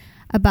people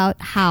about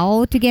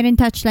how to get in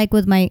touch, like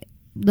with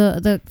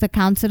the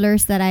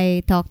counselors that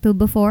I talked to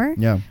before.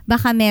 Yeah.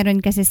 Baka meron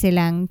kasi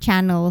silang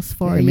channels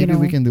for, maybe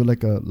we can do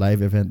like a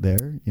live event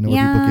there. Where people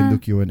can do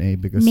Q&A,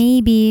 because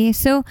maybe.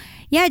 So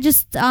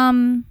just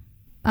tell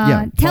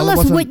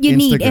us what you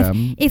need.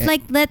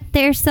 If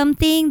there's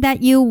something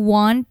that you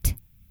want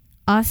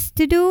us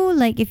to do,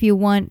 like if you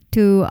want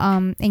to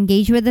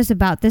engage with us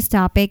about this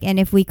topic, and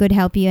if we could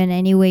help you in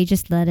any way,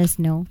 just let us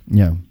know.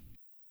 Yeah.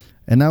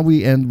 And now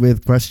we end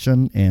with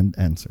question and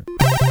answer.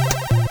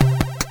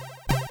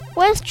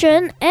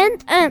 Question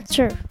and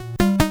answer.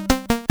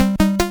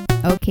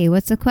 Okay,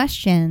 what's the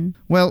question?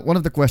 Well, one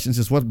of the questions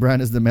is, what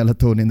brand is the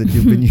melatonin that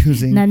you've been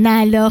using?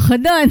 Nanalo ko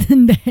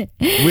doon.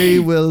 We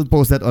will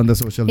post that on the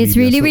social media. It's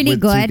really, really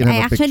good. So I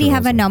actually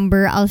have a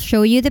number. I'll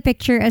show you the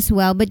picture as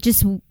well, but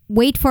just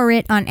wait for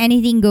it on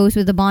Anything Goes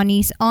with the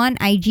Bonnies on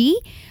IG.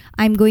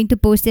 I'm going to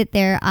post it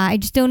there. I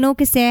just don't know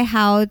kasi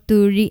how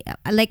to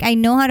I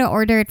know how to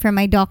order it from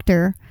my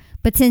doctor,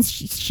 but since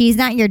she's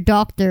not your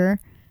doctor,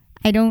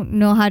 I don't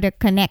know how to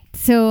connect.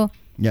 So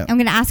yeah, I'm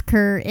gonna ask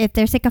her if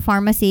there's like a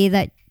pharmacy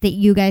that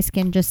you guys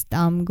can just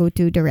go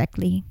to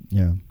directly.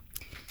 Yeah.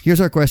 Here's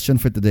our question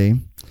for today.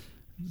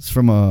 It's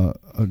from a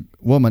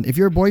woman. If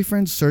your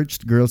boyfriend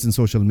searched girls in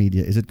social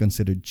media, is it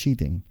considered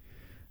cheating?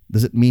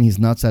 Does it mean he's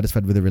not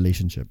satisfied with the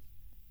relationship?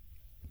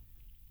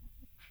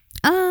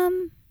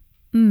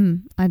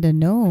 I don't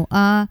know.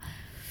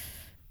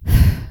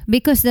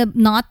 Because the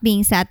not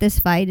being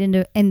satisfied in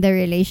the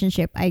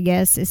relationship, I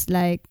guess, is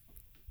like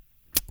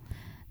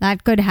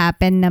that could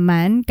happen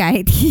naman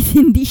kahit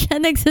hindi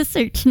siya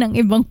nagsa-search ng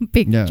ibang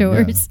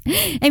pictures.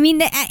 I mean,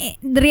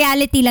 the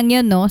reality lang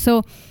yun, no?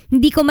 So,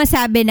 hindi ko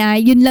masabi na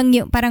yun lang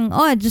yung, parang,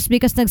 just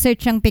because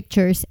nag-search ng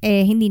pictures,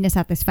 hindi na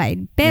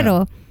satisfied.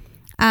 Pero,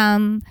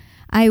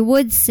 I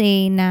would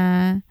say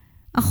na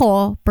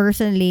ako,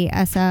 personally,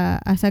 as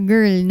a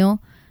girl, no?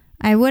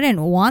 I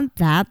wouldn't want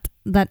that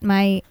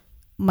my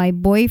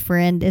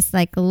boyfriend is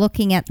like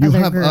looking at You other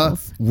have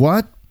girls.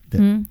 What?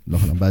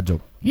 Bad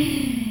joke.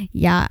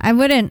 Yeah, I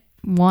wouldn't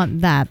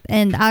want that.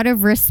 And out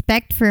of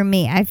respect for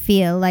me, I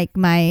feel like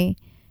my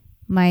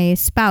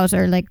spouse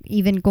or like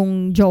even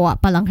kung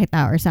jowa pa lang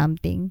kita or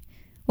something,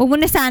 huwag mo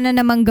na sana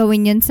namang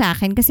gawin yun sa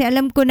akin kasi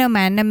alam ko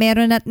naman na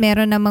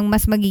meron namang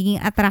mas magiging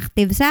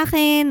attractive sa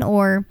akin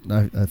or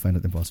I find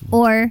it impossible.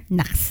 Or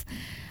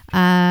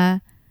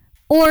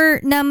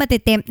or na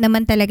matitempt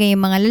naman talaga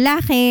yung mga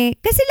lalaki.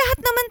 Kasi lahat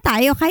naman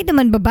tayo, kahit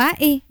naman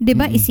babae.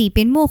 Diba?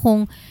 Isipin mo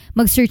kung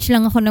mag-search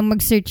lang ako ng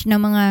mag-search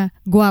ng mga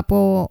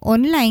gwapo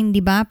online,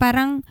 diba?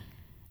 Parang,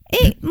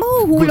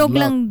 mahuhulog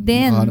lang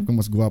din. Hanap kang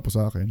mas gwapo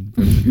sa akin.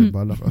 Pero sige,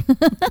 bala ka.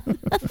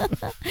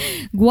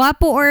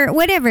 Gwapo or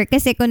whatever.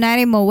 Kasi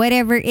kunwari mo,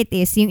 whatever it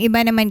is. Yung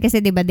iba naman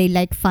kasi, diba, they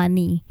like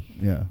funny.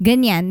 Yeah.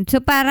 Ganyan.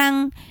 So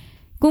parang,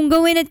 kung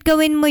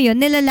gawin mo yun,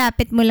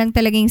 nilalapit mo lang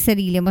talaga yung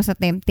sarili mo sa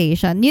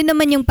temptation. Yun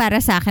naman yung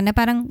para sa akin na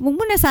parang, huwag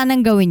mo na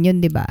sanang gawin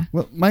yun, di ba?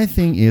 Well, my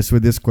thing is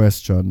with this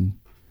question,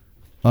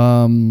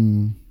 I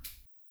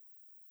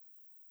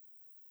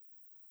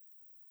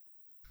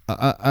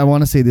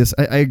want to say this.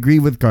 I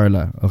agree with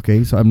Carla,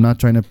 okay? So I'm not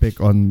trying to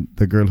pick on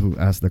the girl who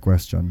asked the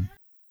question.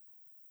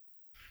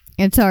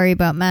 And sorry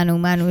about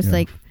Manu. Manu's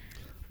like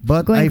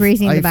but going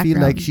crazy in the I background. feel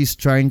like she's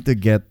trying to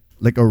get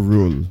like a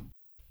rule.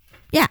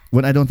 Yeah.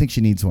 When I don't think she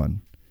needs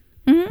one.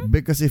 Mm-hmm.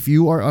 Because if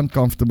you are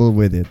uncomfortable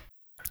with it,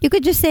 you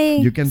could just say,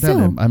 you can tell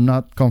him, I'm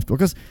not comfortable.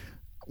 Because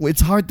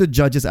it's hard to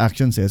judge his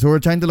actions. So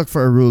we're trying to look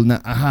for a rule na,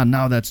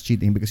 now that's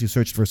cheating because you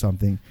searched for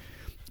something.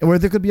 Or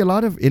there could be a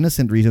lot of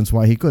innocent reasons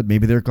why he could.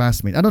 Maybe they're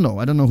classmates. I don't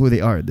know who they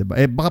are.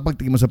 Diba? Baka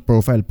pagtingin mo sa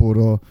profile,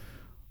 puro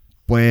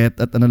puwet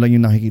at ano lang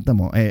yung nakikita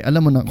mo.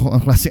 Alam mo na kung ang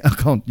klaseng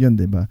account yun,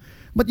 diba?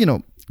 But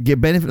give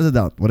benefit of the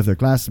doubt. What if they're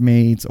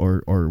classmates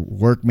or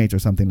workmates or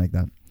something like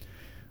that?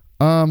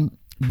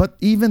 But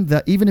even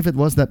if it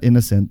was that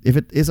innocent, if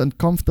it is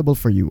uncomfortable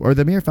for you, or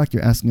the mere fact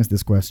you're asking us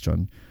this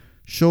question,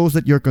 shows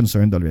that you're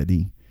concerned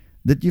already,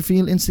 that you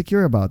feel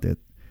insecure about it.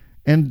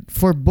 And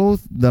for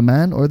both the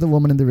man or the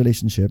woman in the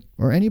relationship,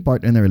 or any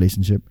partner in the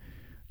relationship,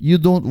 you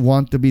don't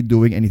want to be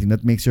doing anything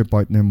that makes your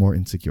partner more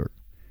insecure.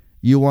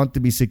 You want to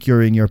be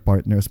securing your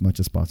partner as much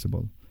as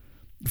possible.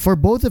 For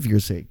both of your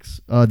sakes,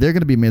 they're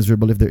going to be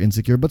miserable if they're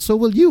insecure, but so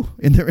will you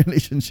in the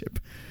relationship.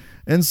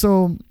 And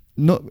so,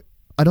 no,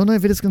 I don't know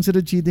if it is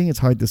considered cheating. It's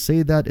hard to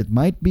say that. It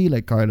might be,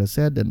 like Carla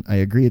said, and I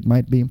agree it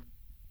might be.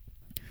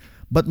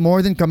 But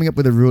more than coming up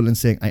with a rule and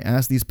saying, I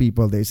asked these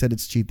people, they said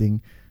it's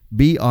cheating,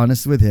 be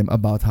honest with him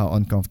about how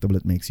uncomfortable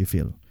it makes you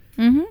feel.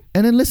 Mm-hmm.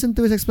 And then listen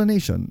to his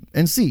explanation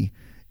and see,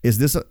 is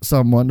this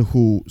someone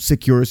who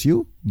secures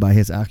you by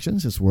his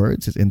actions, his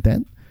words, his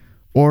intent?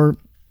 Or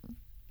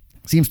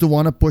seems to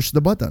want to push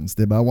the buttons,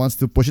 diba? Wants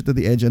to push it to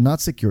the edge and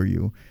not secure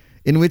you.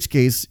 In which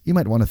case, you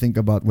might want to think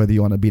about whether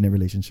you want to be in a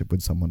relationship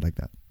with someone like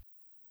that.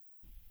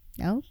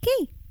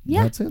 Okay.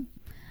 Yeah. That's it.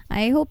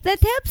 I hope that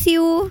helps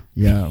you.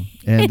 Yeah.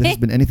 And this has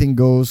been Anything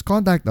Goes.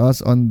 Contact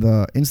us on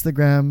the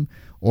Instagram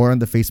or on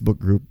the Facebook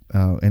group.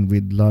 And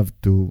we'd love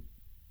to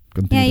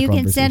continue the you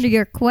can send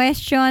your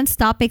questions,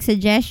 topic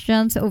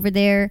suggestions over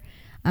there.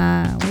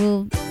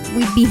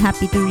 We'd be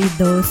happy to read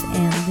those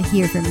and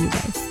hear from you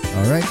guys.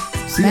 All right.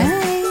 See ya.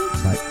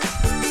 Bye. Bye.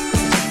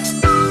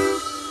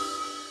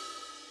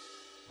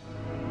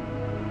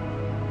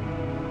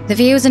 The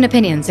views and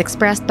opinions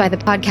expressed by the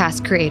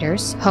podcast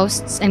creators,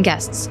 hosts, and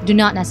guests do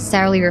not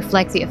necessarily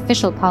reflect the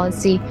official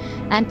policy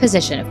and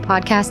position of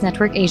Podcast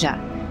Network Asia,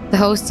 the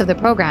hosts of the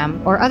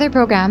program, or other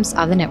programs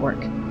of the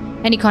network.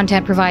 Any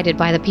content provided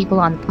by the people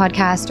on the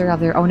podcast are of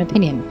their own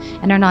opinion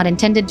and are not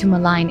intended to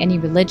malign any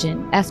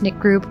religion, ethnic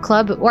group,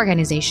 club,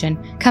 organization,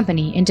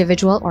 company,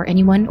 individual, or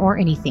anyone or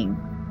anything.